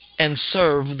and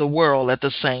serve the world at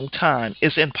the same time.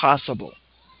 It's impossible.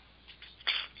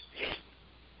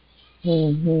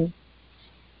 Mm-hmm.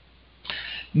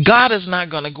 God is not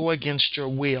going to go against your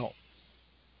will.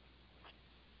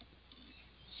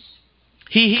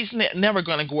 He's never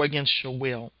going to go against your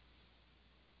will.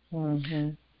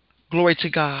 Mm-hmm. Glory to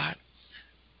God.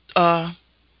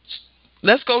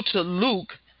 Let's go to Luke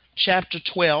chapter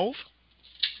 12.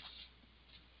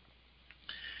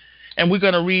 And we're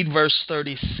going to read verse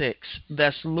 36.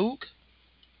 That's Luke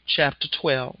chapter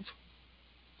 12,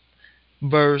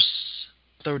 verse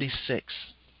 36.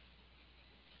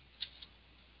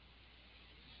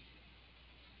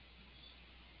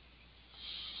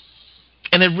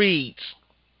 And it reads,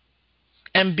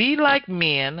 "And be like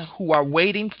men who are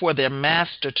waiting for their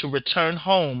master to return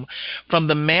home from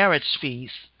the marriage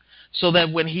feast, so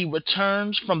that when he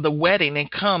returns from the wedding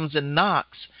and comes and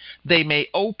knocks, they may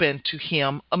open to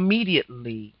him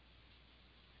immediately."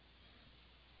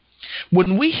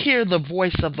 When we hear the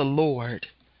voice of the Lord,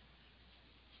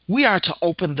 we are to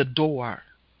open the door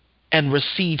and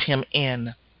receive him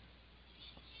in.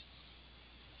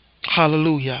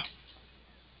 Hallelujah.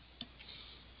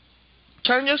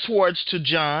 Turn your swords to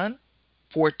John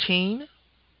 14.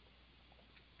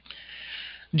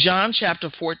 John chapter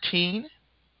 14,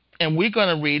 and we're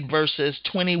going to read verses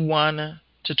 21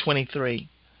 to 23.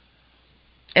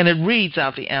 And it reads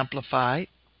out the Amplified.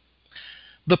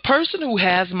 "The person who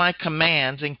has my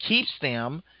commands and keeps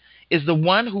them is the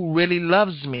one who really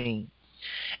loves me.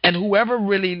 And whoever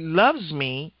really loves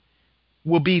me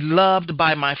will be loved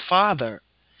by my Father.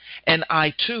 And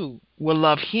I too will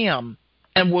love him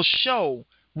and will show,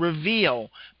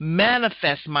 reveal,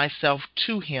 manifest myself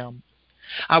to him.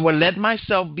 I will let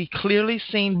myself be clearly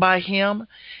seen by him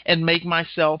and make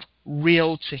myself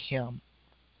real to him."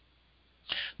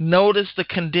 Notice the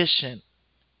condition.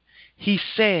 He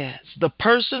says, the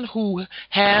person who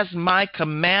has my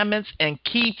commandments and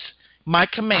keeps my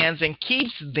commands and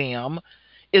keeps them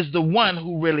is the one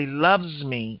who really loves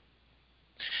me.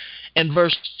 In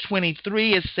verse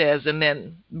 23 it says, and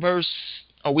then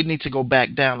we need to go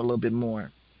back down a little bit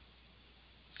more.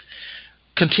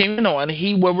 Continuing on,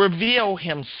 he will reveal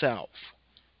himself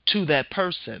to that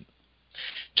person.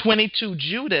 22,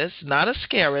 Judas, not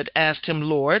Iscariot, asked him,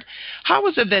 "Lord, how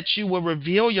is it that you will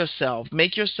reveal yourself,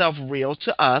 make yourself real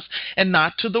to us and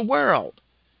not to the world?"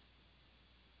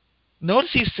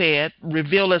 Notice he said,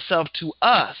 reveal itself to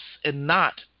us and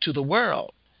not to the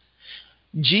world.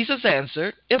 Jesus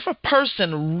answered, "If a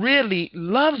person really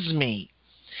loves me,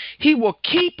 he will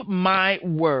keep my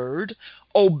word,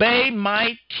 obey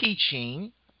my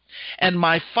teaching, and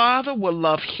my Father will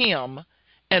love him,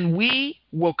 and we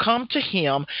will come to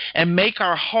him and make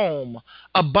our home,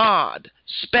 abode,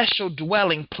 special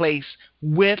dwelling place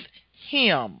with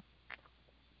him."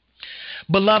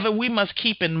 Beloved, we must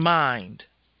keep in mind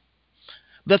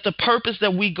that the purpose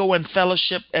that we go in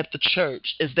fellowship at the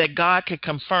church is that God can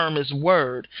confirm his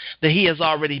word that he has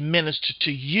already ministered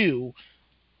to you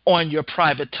on your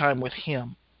private time with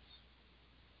him.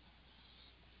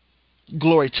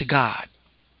 Glory to God.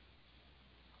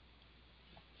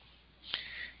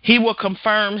 He will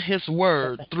confirm his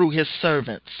word through his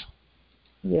servants.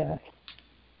 Yes.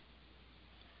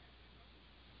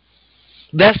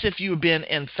 That's if you've been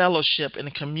in fellowship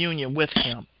and communion with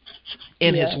him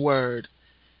in Yes. his word.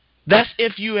 That's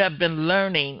if you have been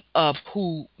learning of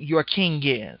who your king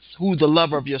is, who the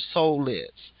lover of your soul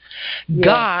is. Yes.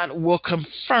 God will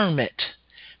confirm it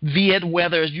via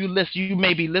whether you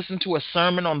may be listening to a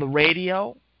sermon on the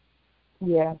radio.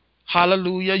 Yes.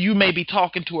 Hallelujah. You may be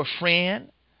talking to a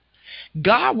friend.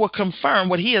 God will confirm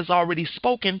what he has already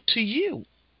spoken to you.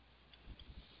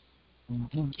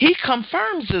 Mm-hmm. He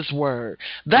confirms his word.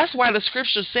 That's why the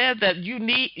scripture said that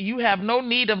you have no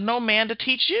need of no man to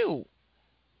teach you.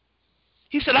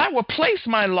 He said, "I will place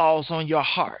my laws on your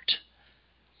heart."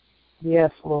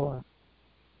 Yes, Lord.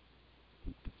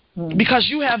 Mm-hmm. Because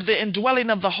you have the indwelling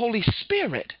of the Holy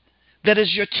Spirit that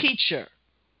is your teacher.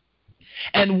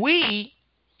 And we,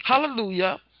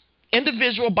 hallelujah,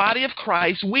 individual body of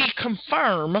Christ, we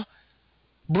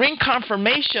bring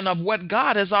confirmation of what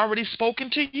God has already spoken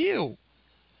to you.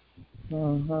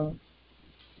 Mm-hmm.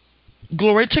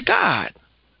 Glory to God.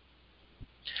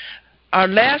 Our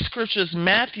last scripture is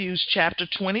Matthew chapter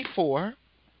 24.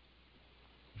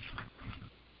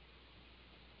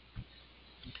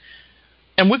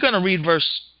 And we're going to read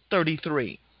verse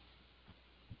 33.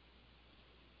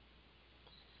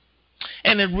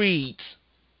 And it reads,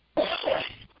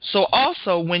 "So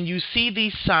also when you see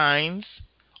these signs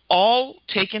all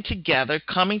taken together,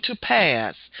 coming to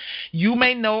pass, you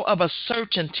may know of a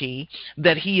certainty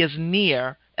that he is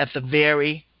near at the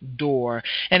very door.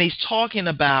 And he's talking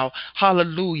about,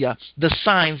 hallelujah, the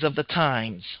signs of the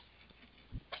times.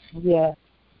 Yes.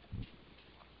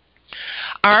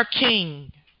 Our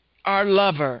King, our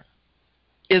lover,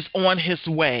 is on his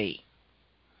way.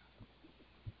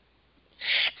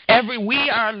 We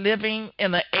are living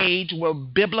in an age where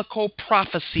biblical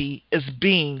prophecy is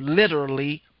being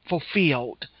literally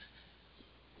fulfilled.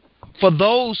 For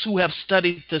those who have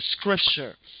studied the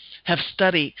scripture, have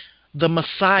studied the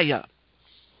Messiah,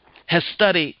 have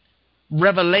studied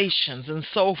Revelations and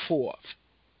so forth,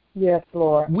 Yes,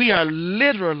 Lord. we are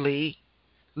literally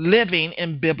living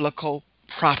in biblical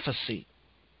prophecy.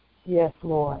 Yes,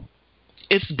 Lord.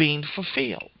 It's being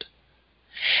fulfilled.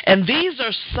 And these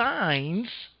are signs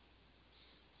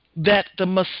that the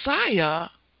Messiah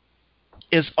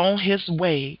is on his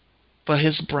way for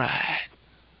his bride.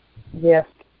 Yes.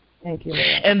 Thank you, Lord.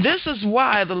 And this is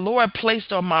why the Lord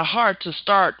placed on my heart to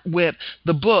start with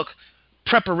the book,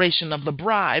 Preparation of the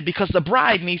Bride, because the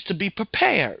bride needs to be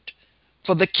prepared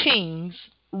for the King's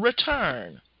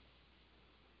return.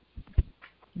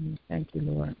 Thank you,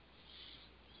 Lord.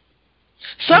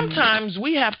 Sometimes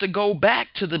we have to go back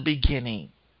to the beginning.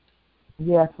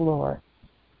 Yes, Lord.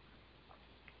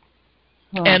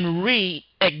 And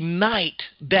reignite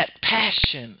that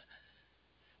passion,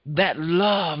 that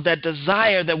love, that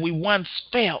desire that we once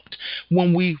felt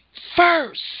when we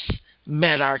first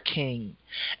met our King.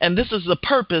 And this is the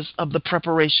purpose of the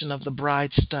Preparation of the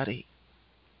Bride study.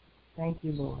 Thank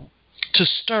you, Lord. To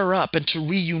stir up and to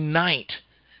reunite,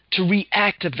 to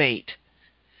reactivate,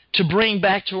 to bring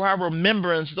back to our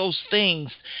remembrance those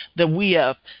things that we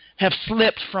have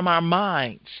slipped from our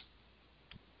minds.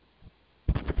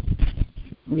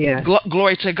 Yes.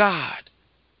 Glory to God.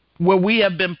 Where we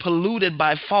have been polluted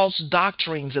by false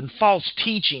doctrines and false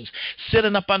teachings,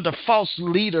 sitting up under false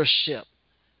leadership.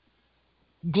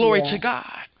 Glory to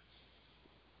God.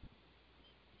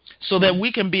 So that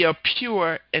we can be a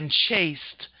pure and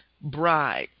chaste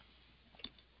bride.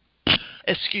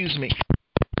 Excuse me.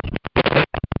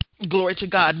 Glory to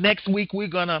God. Next week we're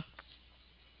gonna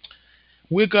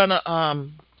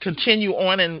continue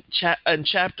on in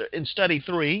study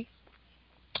 3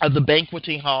 of the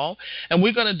Banqueting Hall, and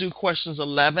we're gonna do questions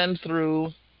 11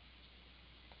 through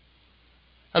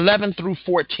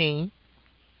 14.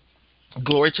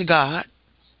 Glory to God.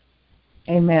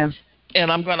 Amen.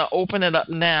 And I'm gonna open it up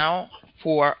now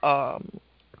for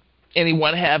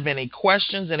anyone have any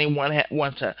questions? Anyone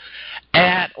want to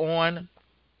add on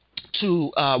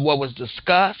to what was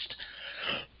discussed?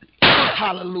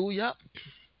 Hallelujah.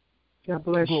 God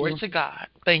bless you. Glory to God.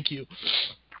 Thank you.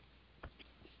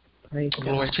 Praise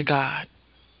Glory God. to God.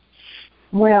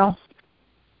 Well,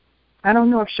 I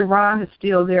don't know if Sharon is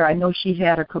still there. I know she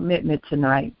had a commitment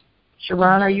tonight.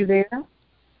 Sharon, are you there?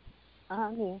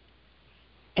 Yeah.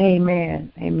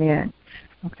 Amen. Amen.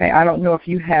 Okay, I don't know if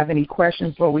you have any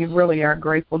questions, but we really are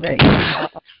grateful that you are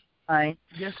online.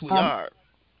 Yes, we are.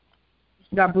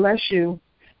 God bless you.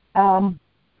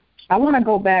 I want to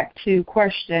go back to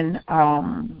question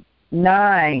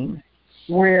 9,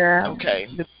 where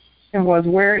the question was,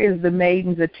 where is the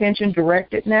maiden's attention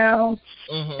directed now?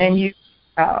 Mm-hmm. And you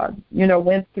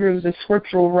went through the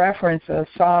scriptural reference of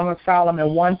Song of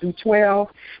Solomon 1 through 12,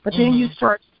 but then you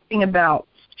start thinking about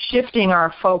shifting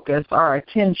our focus, our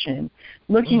attention,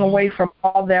 looking away from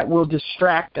all that will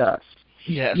distract us.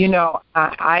 Yes.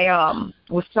 I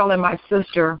was telling my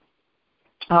sister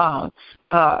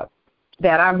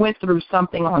that I went through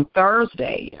something on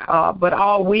Thursday, but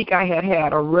all week I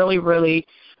had a really, really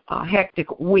hectic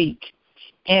week,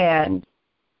 and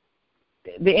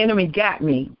the enemy got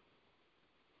me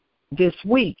this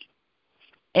week.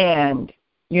 And,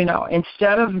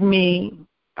 instead of me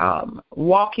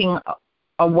walking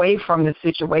away from the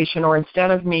situation, or instead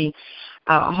of me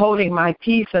holding my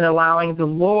peace and allowing the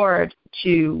Lord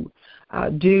to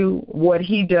do what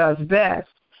he does best,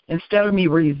 instead of me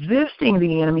resisting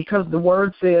the enemy, because the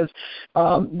word says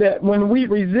that when we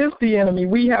resist the enemy,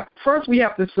 we have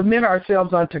to submit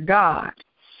ourselves unto God.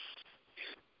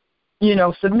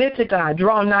 Submit to God,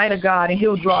 draw nigh to God, and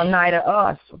he'll draw nigh to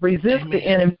us. Resist the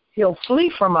enemy, he'll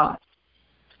flee from us.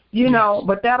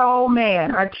 But that old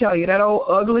man, I tell you, that old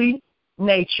ugly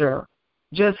nature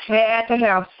just had to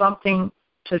have something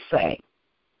to say.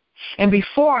 And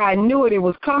before I knew it, it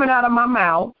was coming out of my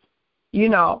mouth,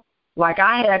 like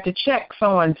I had to check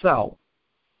so-and-so,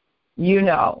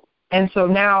 And so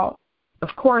now,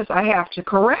 of course, I have to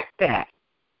correct that.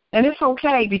 And it's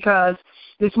okay, because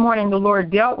this morning the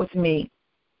Lord dealt with me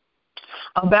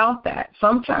about that.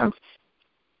 Sometimes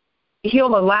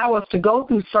He'll allow us to go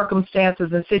through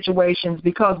circumstances and situations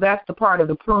because that's the part of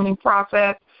the pruning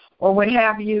process or what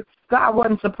have you. God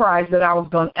wasn't surprised that I was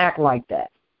going to act like that.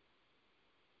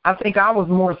 I think I was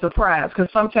more surprised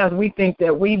because sometimes we think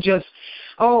that we just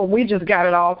got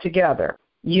it all together,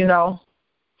 you know.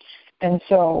 And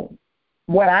so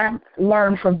what I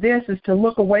learned from this is to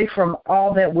look away from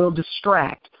all that will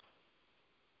distract.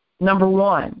 Number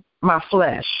one, my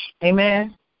flesh.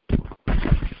 Amen.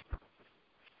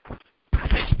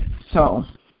 So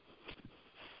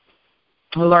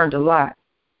I learned a lot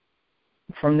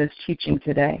from this teaching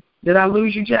today. Did I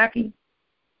lose you, Jackie?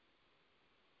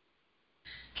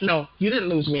 No, you didn't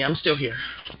lose me. I'm still here.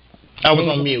 I was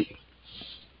on mute.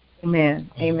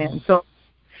 Amen. Amen. So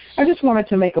I just wanted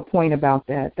to make a point about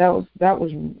that. That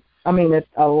was. I mean,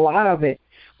 a lot of it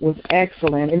was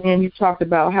excellent. And then you talked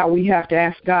about how we have to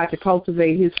ask God to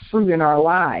cultivate His fruit in our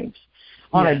lives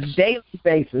on a daily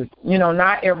basis. You know,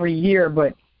 not every year,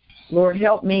 but Lord,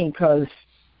 help me because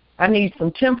I need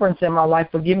some temperance in my life,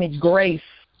 but give me grace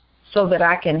so that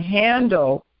I can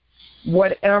handle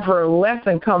whatever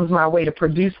lesson comes my way to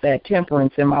produce that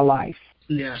temperance in my life.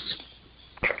 Yes.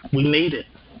 We need it.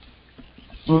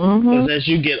 Mm-hmm. Because as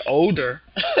you get older,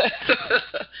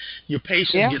 your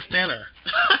patience gets thinner.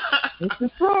 This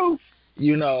is true.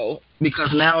 You know, because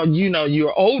now, you know,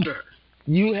 you're older.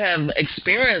 You have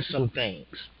experienced some things.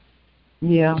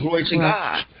 Yeah. Glory to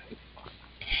God.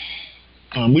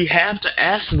 We have to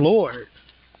ask the Lord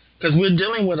because we're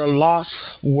dealing with a lost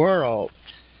world.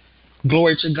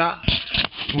 Glory to God.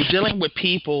 We're dealing with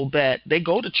people that they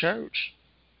go to church.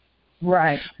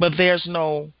 Right. But there's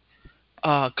no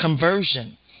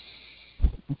conversion.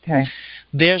 Okay.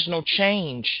 There's no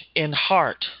change in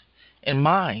heart and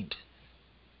mind.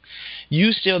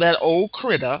 You still that old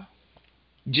critter,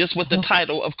 just with the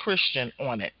title of Christian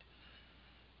on it.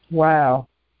 Wow.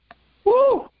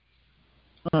 Woo!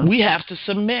 We have to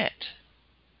submit.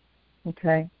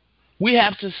 Okay. We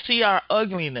have to see our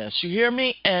ugliness. You hear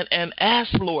me? And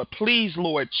ask, Lord, please,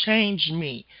 Lord, change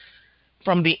me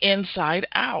from the inside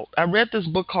out. I read this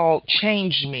book called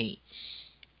Change Me.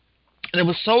 And it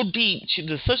was so deep.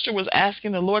 The sister was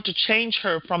asking the Lord to change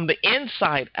her from the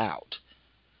inside out,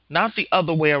 not the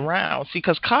other way around. See,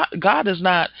 because God is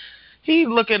not, He's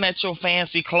looking at your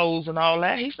fancy clothes and all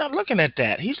that. He's not looking at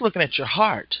that. He's looking at your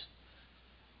heart.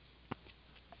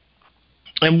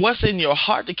 And what's in your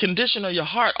heart, the condition of your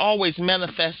heart always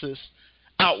manifests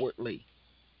outwardly.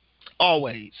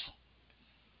 Always.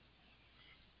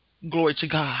 Glory to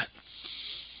God.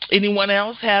 Anyone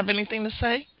else have anything to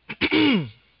say?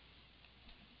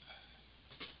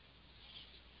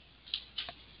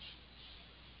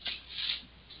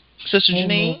 Sister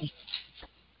Janine?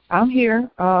 I'm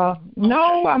here.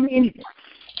 No, I mean,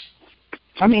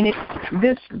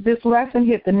 this lesson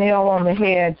hit the nail on the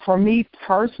head for me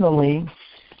personally.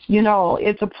 You know,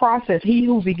 it's a process. He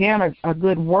who began a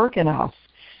good work in us,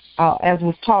 as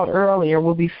was taught earlier,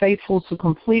 will be faithful to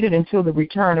complete it until the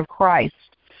return of Christ,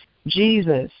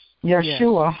 Jesus,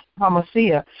 Yeshua,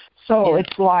 HaMashiach. So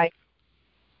it's like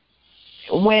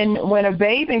when a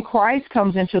babe in Christ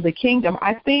comes into the kingdom,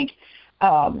 I think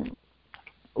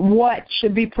what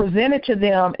should be presented to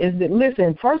them is that,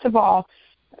 listen, first of all,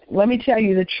 let me tell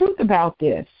you the truth about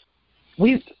this.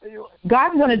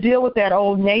 God's going to deal with that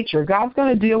old nature. God's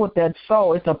going to deal with that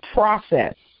soul. It's a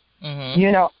process. Mm-hmm.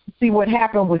 You know, see what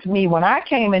happened with me when I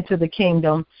came into the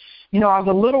kingdom. You know, I was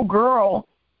a little girl,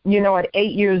 you know, at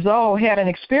 8 years old, had an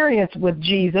experience with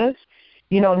Jesus.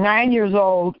 You know, 9 years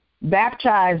old,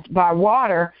 baptized by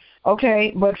water.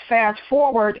 Okay, but fast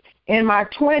forward, in my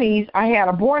 20s, I had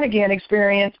a born-again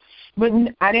experience, but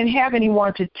I didn't have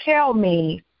anyone to tell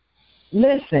me,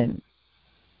 listen,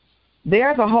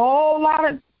 there's a whole lot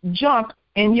of junk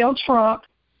in your trunk.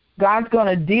 God's going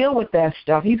to deal with that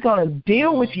stuff. He's going to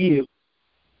deal with you.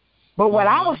 But what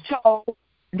I was told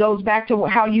goes back to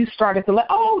how you started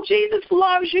to Jesus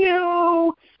loves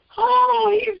you.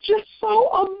 Oh, he's just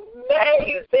so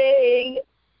amazing.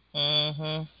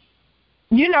 Mm-hmm.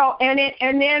 You know,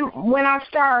 and then when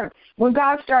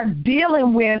God started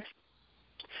dealing with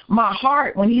my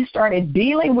heart, when He started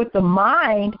dealing with the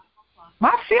mind,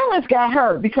 my feelings got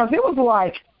hurt because it was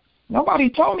like, nobody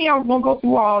told me I was going to go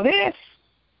through all this.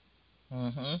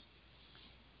 Mm-hmm.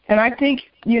 And I think,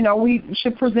 you know, we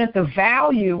should present the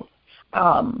value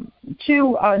to,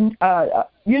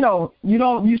 you know,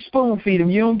 you spoon feed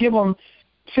them. You don't give them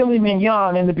filet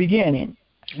mignon in the beginning.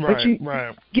 Right, but you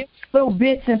get little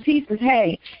bits and pieces.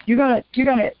 Hey, you're gonna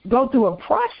go through a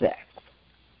process.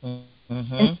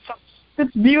 Mm-hmm. And so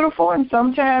it's beautiful, and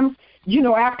sometimes, you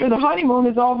know, after the honeymoon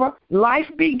is over, life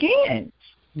begins.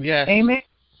 Yes. Amen.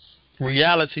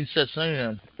 Reality sets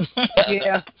in.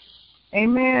 Yeah.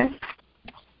 Amen.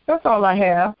 That's all I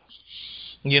have.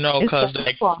 You know, It's because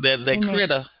that that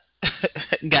critter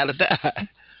got to die.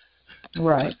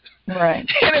 Right. Right.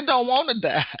 And it don't want to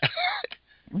die.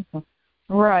 Mhm.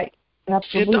 Right. It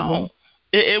Absolutely. don't.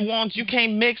 It wants, you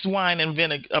can't mix wine and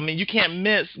vinegar. I mean, you can't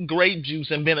mix grape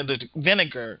juice and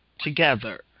vinegar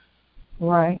together.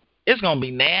 Right. It's going to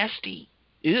be nasty.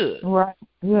 Ew. Right.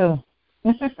 Yeah.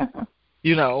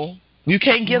 You know, you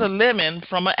can't get a lemon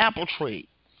from an apple tree.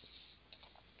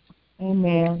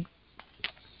 Amen.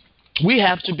 We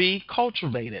have to be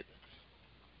cultivated.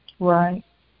 Right.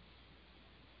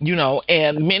 You know,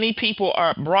 and many people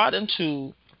are brought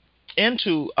into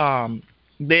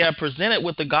they are presented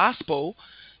with the gospel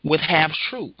with half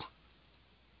truth.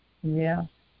 Yeah.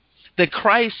 That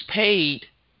Christ paid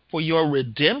for your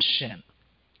redemption,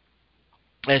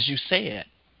 as you said.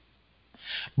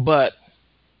 But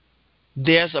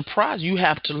there's a process. You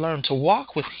have to learn to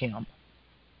walk with him.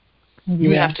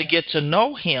 You Yeah. have to get to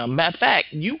know him. Matter of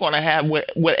fact, you're going to have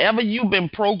whatever you've been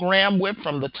programmed with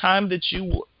from the time that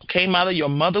you came out of your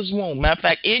mother's womb. Matter of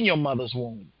fact, in your mother's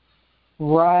womb.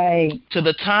 Right. To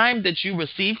the time that you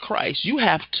receive Christ, you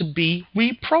have to be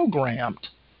reprogrammed.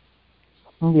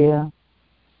 Yeah.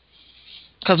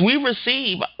 Because we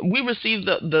receive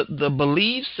the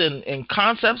beliefs and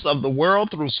concepts of the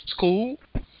world through school,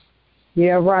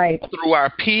 Yeah. Right. through our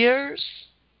peers,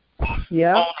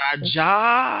 Yeah. on our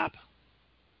job.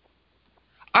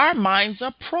 Our minds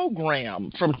are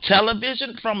programmed from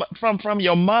television, from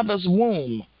your mother's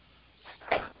womb.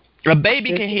 A baby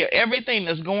can hear everything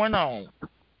that's going on.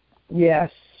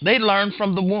 Yes. They learn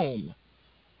from the womb.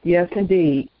 Yes,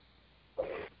 indeed.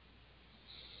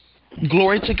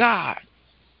 Glory to God.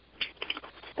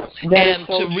 That And is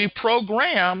so to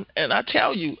reprogram, and I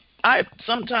tell you,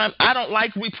 sometimes I don't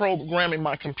like reprogramming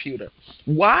my computer.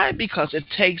 Why? Because it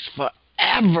takes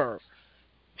forever.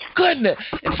 Goodness,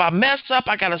 if I mess up,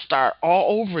 I got to start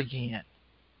all over again.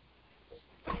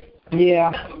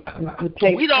 Yeah.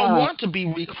 We don't want to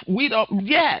be. We don't.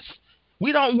 Yes,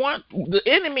 we don't want. The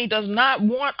enemy does not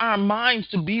want our minds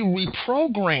to be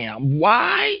reprogrammed.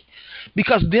 Why?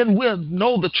 Because then we'll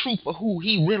know the truth for who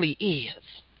he really is.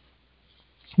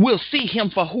 We'll see him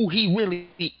for who he really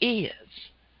is.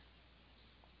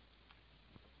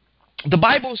 The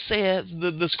Bible says,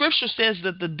 the scripture says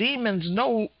that the demons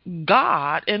know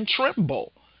God and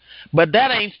tremble. But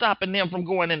that ain't stopping them from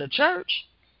going into church.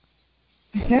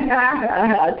 Teach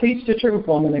the truth,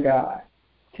 woman of God.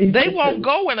 They won't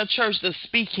go in a church that's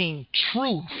speaking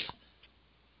truth,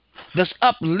 that's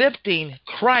uplifting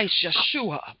Christ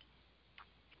Yeshua.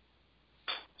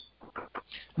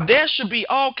 There should be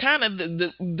all kind of,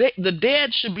 the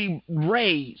dead should be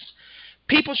raised.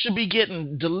 People should be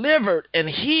getting delivered and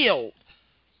healed.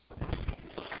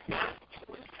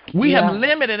 We have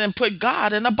limited and put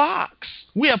God in a box.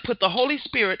 We have put the Holy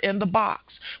Spirit in the box.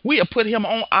 We have put him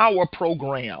on our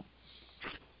program.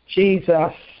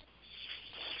 Jesus.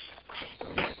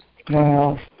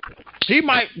 Wow. He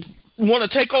might want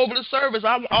to take over the service.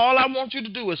 All I want you to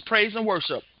do is praise and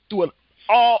worship. Do it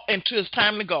all until it's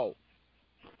time to go.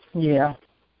 Yeah.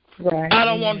 Right. I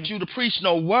don't want you to preach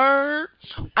no word.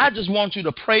 I just want you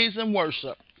to praise and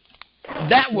worship.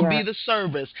 That will be the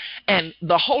service. And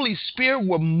the Holy Spirit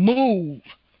will move.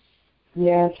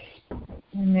 Yes.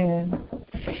 Amen.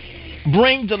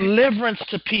 Bring deliverance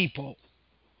to people.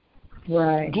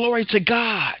 Right. Glory to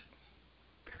God.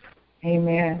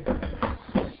 Amen.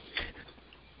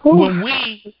 When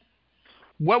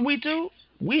what we do,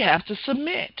 we have to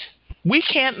submit. We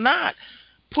can't not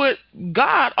put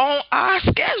God on our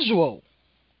schedule.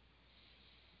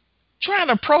 Trying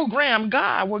to program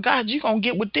God, well, God, you're going to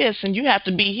get with this, and you have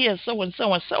to be here so and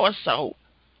so and so and so.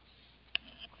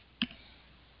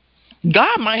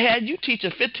 God might have you teach a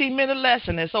 15-minute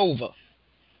lesson, it's over.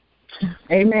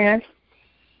 Amen.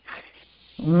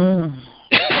 And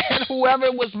whoever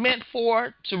it was meant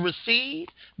for to receive,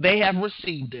 they have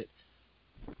received it.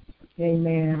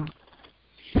 Amen.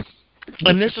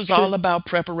 And this is all about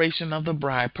preparation of the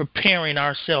bride, preparing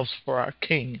ourselves for our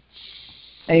King.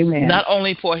 Amen. Not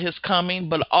only for his coming,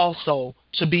 but also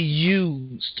to be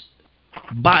used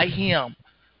by him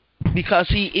because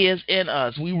he is in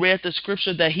us. We read the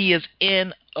scripture that he is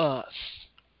in us.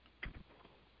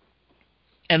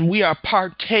 And we are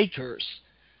partakers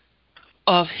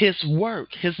of his work,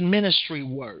 his ministry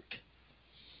work.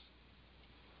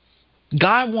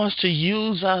 God wants to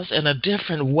use us in a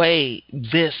different way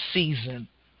this season.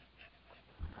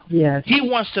 Yes. He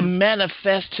wants to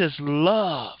manifest his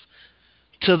love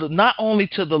to not only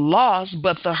to the lost,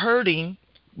 but the hurting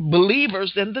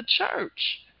believers in the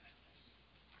church.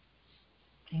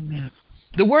 Amen.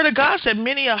 The Word of God said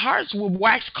many a hearts will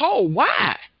wax cold.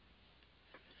 Why?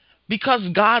 Because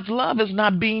God's love is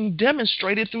not being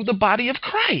demonstrated through the body of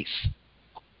Christ.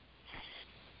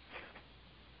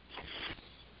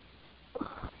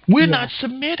 We're not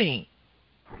submitting.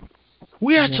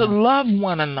 We are to love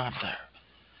one another.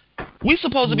 We're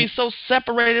supposed to be so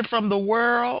separated from the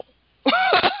world.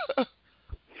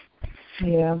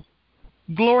 Yeah.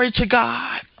 Glory to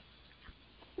God.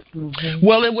 Mm-hmm.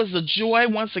 Well, it was a joy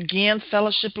once again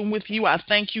fellowshipping with you. I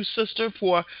thank you, sister,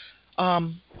 for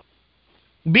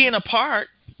being a part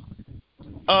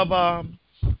of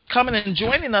coming and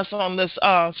joining us on this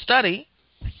study.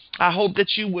 I hope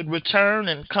that you would return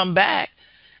and come back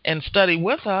and study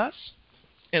with us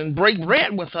and break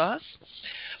bread with us.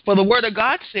 For the Word of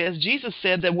God says, Jesus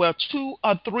said that where 2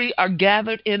 or 3 are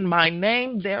gathered in my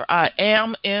name, there I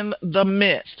am in the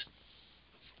midst.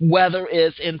 Whether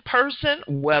it's in person,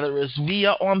 whether it's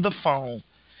via on the phone,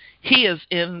 He is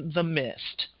in the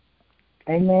midst.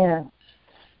 Amen.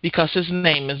 Because His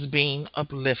name is being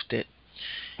uplifted.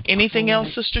 Anything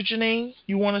else, Sister Janine,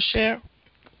 you want to share?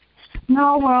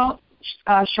 No, well,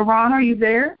 Sharon, are you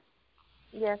there?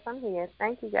 Yes, I'm here.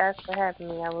 Thank you guys for having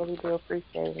me. I really do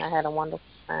appreciate it. And I had a wonderful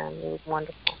time. It was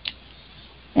wonderful.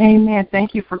 Amen.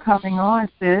 Thank you for coming on,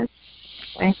 sis.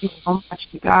 Thank you so much.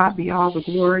 To God be all the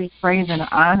glory, praise, and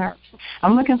honor.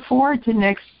 I'm looking forward to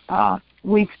next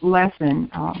week's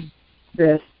lesson.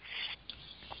 This.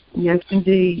 Yes,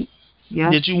 indeed.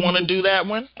 Yes. Did you want to do that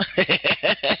one? Yes,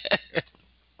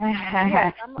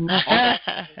 I'll be back.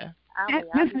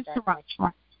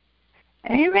 Sharon.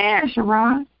 Amen,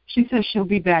 Sharon. She says she'll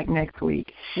be back next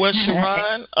week. Well,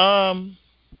 Sharon, I'm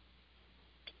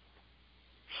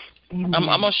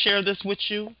going to share this with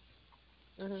you.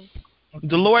 Mm-hmm.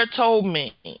 The Lord told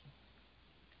me,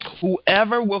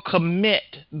 whoever will commit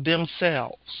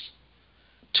themselves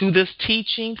to this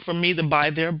teaching for me to buy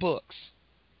their books.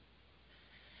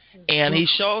 And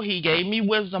he gave me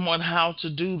wisdom on how to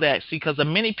do that. See, because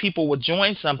many people will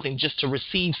join something just to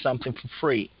receive something for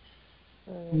free.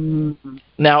 Mm-hmm.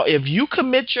 Now, if you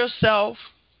commit yourself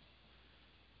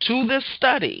to this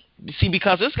study, see,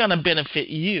 because it's going to benefit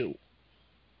you.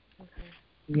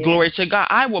 Yeah. Glory to God.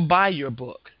 I will buy your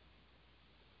book.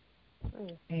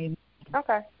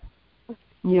 Okay.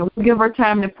 Yeah, we'll give her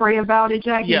time to pray about it,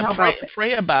 Jackie. Yeah,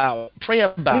 pray about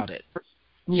it.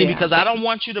 See, because I don't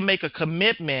want you to make a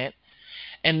commitment,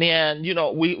 and then,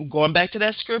 we going back to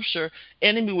that scripture,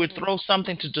 enemy would throw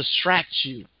something to distract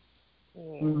you.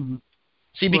 Mm-hmm.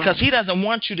 See, because he doesn't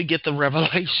want you to get the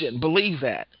revelation. Believe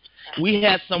that. We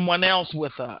had someone else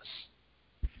with us.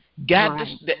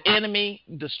 The enemy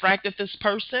distracted this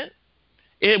person.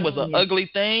 It was an ugly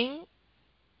thing.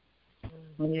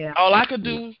 Yeah. All I could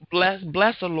do bless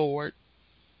the Lord.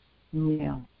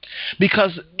 Yeah.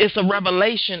 Because it's a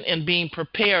revelation in being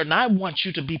prepared, and I want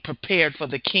you to be prepared for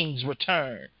the King's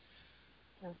return.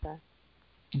 Okay.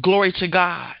 Glory to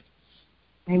God.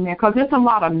 Amen. Because there's a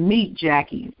lot of meat,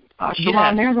 Jackie.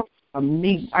 Sharon, there's a lot of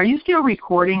meat. Are you still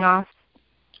recording us?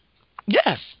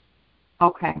 Yes.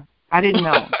 Okay. I didn't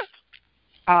know.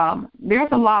 There's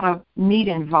a lot of meat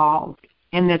involved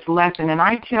in this lesson, and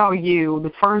I tell you,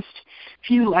 the first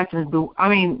few lessons,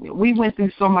 we went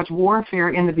through so much warfare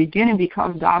in the beginning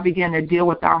because God began to deal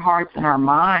with our hearts and our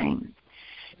minds,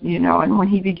 and when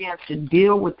He begins to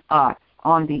deal with us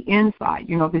on the inside,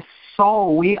 this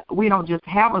soul, we don't just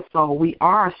have a soul, we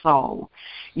are a soul.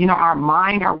 Our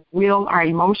mind, our will, our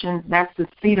emotions, that's the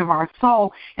seat of our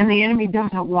soul, and the enemy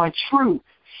doesn't want truth.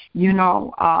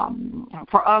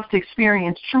 For us to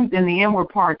experience truth in the inward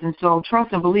parts. And so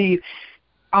trust and believe,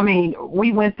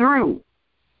 we went through.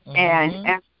 Mm-hmm. And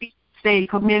as we stay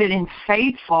committed and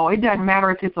faithful, it doesn't matter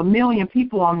if it's 1 million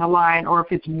people on the line or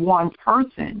if it's one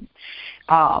person.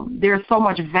 There's so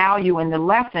much value in the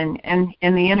lesson, and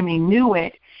the enemy knew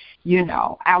it,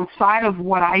 outside of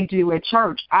what I do at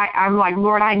church. I'm like,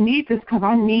 Lord, I need this because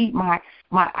I need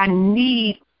I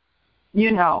need,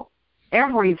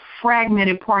 every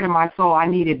fragmented part of my soul, I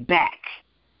need it back.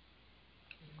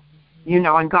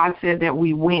 And God said that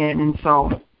we win. And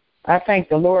so I thank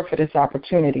the Lord for this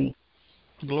opportunity.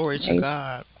 Glory to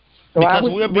God. So because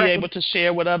we'll be able to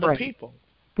share with other people.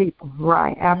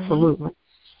 Right, absolutely.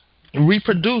 Mm-hmm.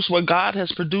 Reproduce what God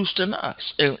has produced in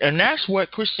us. And that's what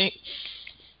Christos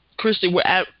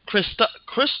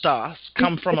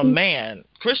come from a man.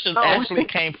 Christians actually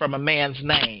came from a man's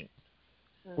name.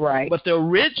 Right. But the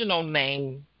original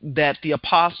name that the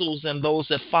apostles and those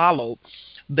that followed,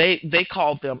 they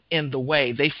called them in the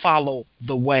way. They follow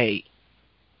the way.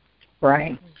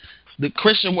 Right. The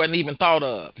Christian wasn't even thought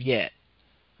of yet.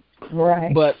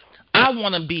 Right. But I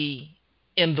want to be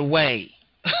in the way.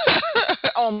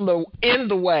 in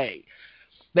the way.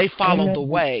 They followed the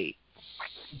way.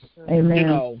 Amen. You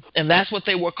know, and that's what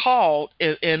they were called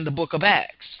in the book of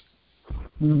Acts.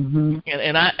 Mm-hmm.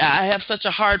 And I have such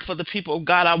a heart for the people of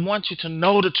God. I want you to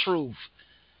know the truth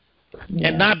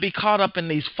and not be caught up in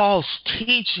these false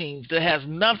teachings that has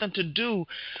nothing to do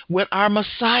with our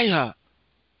Messiah.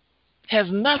 Has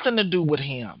nothing to do with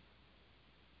him.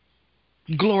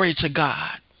 Glory to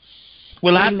God.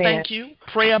 Well, Amen. I thank you.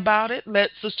 Pray about it. Let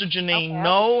Sister Janine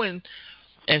know, and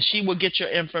she will get your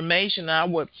information. I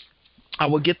will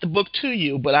get the book to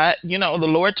you. But the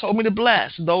Lord told me to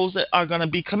bless those that are going to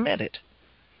be committed.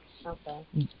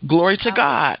 Okay. Glory to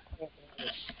God.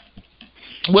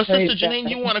 Well, Praise Sister Janine,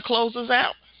 God. you want to close us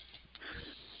out?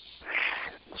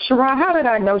 Sharon, how did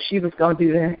I know she was going to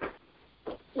do that?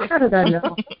 How did I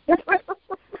know?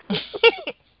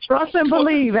 Trust and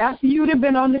believe. After you'd have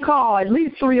been on the call at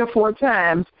least 3 or 4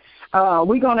 times,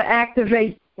 we're going to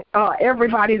activate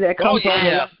everybody that comes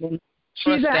on the line.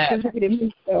 She's activated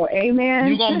me, so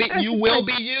amen. You will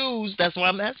be used. That's why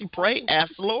I'm asking. Pray,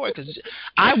 ask the Lord, because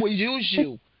I will use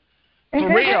you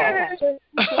for real.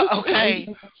 Okay.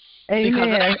 Amen. Because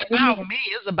it ain't about me.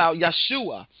 It's about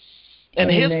Yeshua and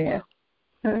amen.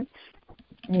 His word.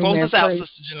 Close us out,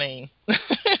 Sister Janine.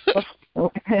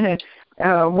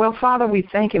 Well, Father, we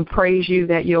thank and praise you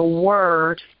that your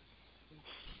word,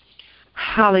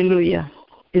 hallelujah,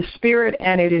 is spirit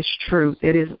and it is truth.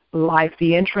 It is life.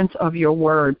 The entrance of your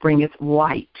word bringeth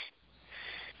light.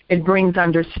 It brings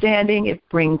understanding. It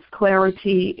brings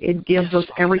clarity. It gives us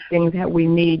everything that we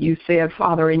need. You said,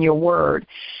 Father, in your word,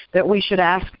 that we should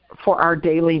ask for our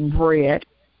daily bread.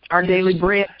 Our daily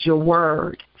bread is your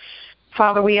word.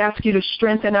 Father, we ask you to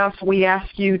strengthen us. We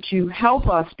ask you to help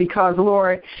us because,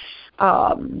 Lord,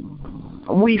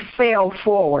 we fail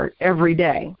forward every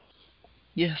day.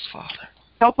 Yes, Father.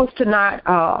 Help us to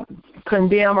not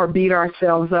condemn or beat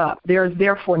ourselves up. There is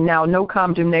therefore now no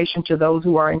condemnation to those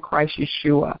who are in Christ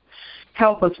Yeshua.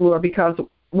 Help us, Lord, because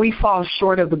we fall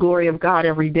short of the glory of God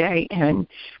every day, and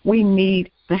we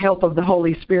need the help of the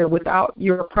Holy Spirit. Without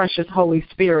your precious Holy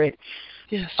Spirit,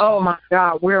 oh, my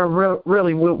God, where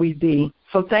really would we be?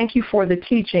 So thank you for the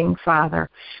teaching, Father.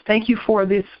 Thank you for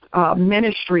this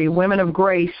ministry, Women of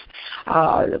Grace,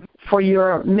 for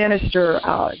your minister.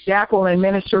 Jacqueline,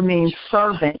 minister means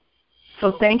servant.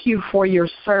 So thank you for your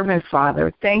servant,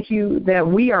 Father. Thank you that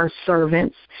we are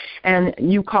servants, and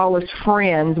you call us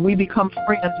friends. We become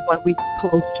friends when we get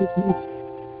close to you.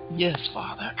 Yes,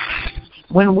 Father.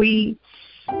 When we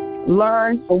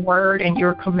learn the word and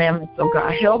your commandments, oh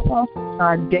God, help us in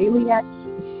our daily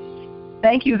actions.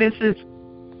 Thank you. This is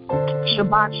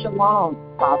Shabbat Shalom,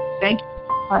 Father. Thank you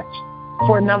so much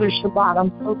for another Shabbat.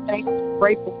 I'm so thankful,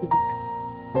 grateful for you.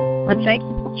 I thank you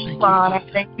for Shabbat. I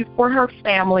thank you for her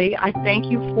family. I thank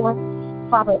you for,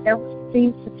 Father,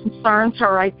 everything that concerns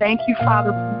her. I thank you,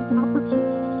 Father, for the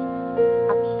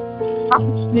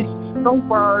opportunity for the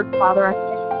word, Father. I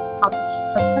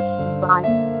thank you, Father,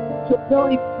 to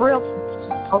really thrill you.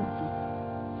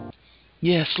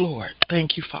 Yes, Lord.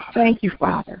 Thank you, Father. Thank you,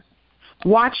 Father.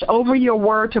 Watch over your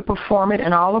word to perform it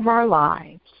in all of our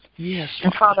lives. Yes,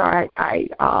 and Father, I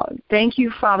thank you,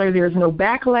 Father. There's no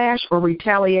backlash or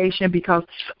retaliation because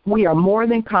we are more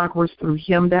than conquerors through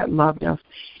him that loved us.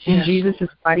 In Jesus'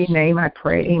 mighty name I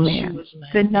pray. Amen.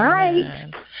 Good night.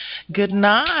 Amen. Good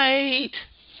night.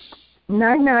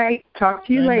 Night-night. Talk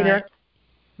to you later.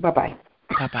 Bye-bye.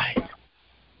 Bye-bye.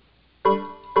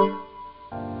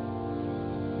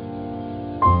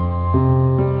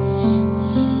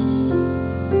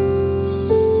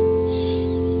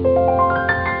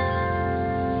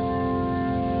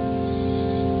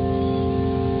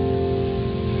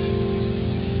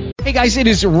 Hey guys, it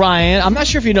is Ryan. I'm not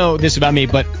sure if you know this about me,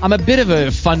 but I'm a bit of a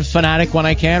fun fanatic when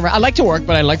I can. I like to work,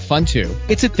 but I like fun too.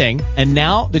 It's a thing. And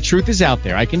now the truth is out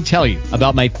there. I can tell you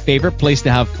about my favorite place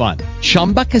to have fun.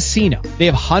 Chumba Casino. They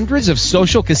have hundreds of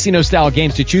social casino style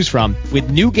games to choose from with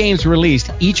new games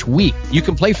released each week. You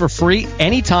can play for free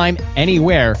anytime,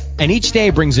 anywhere. And each day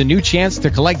brings a new chance to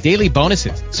collect daily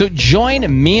bonuses. So join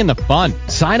me in the fun.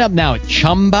 Sign up now at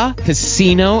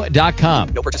ChumbaCasino.com.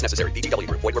 No purchase necessary. VGW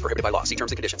Group. Void where prohibited by law. See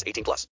terms and conditions. 18+.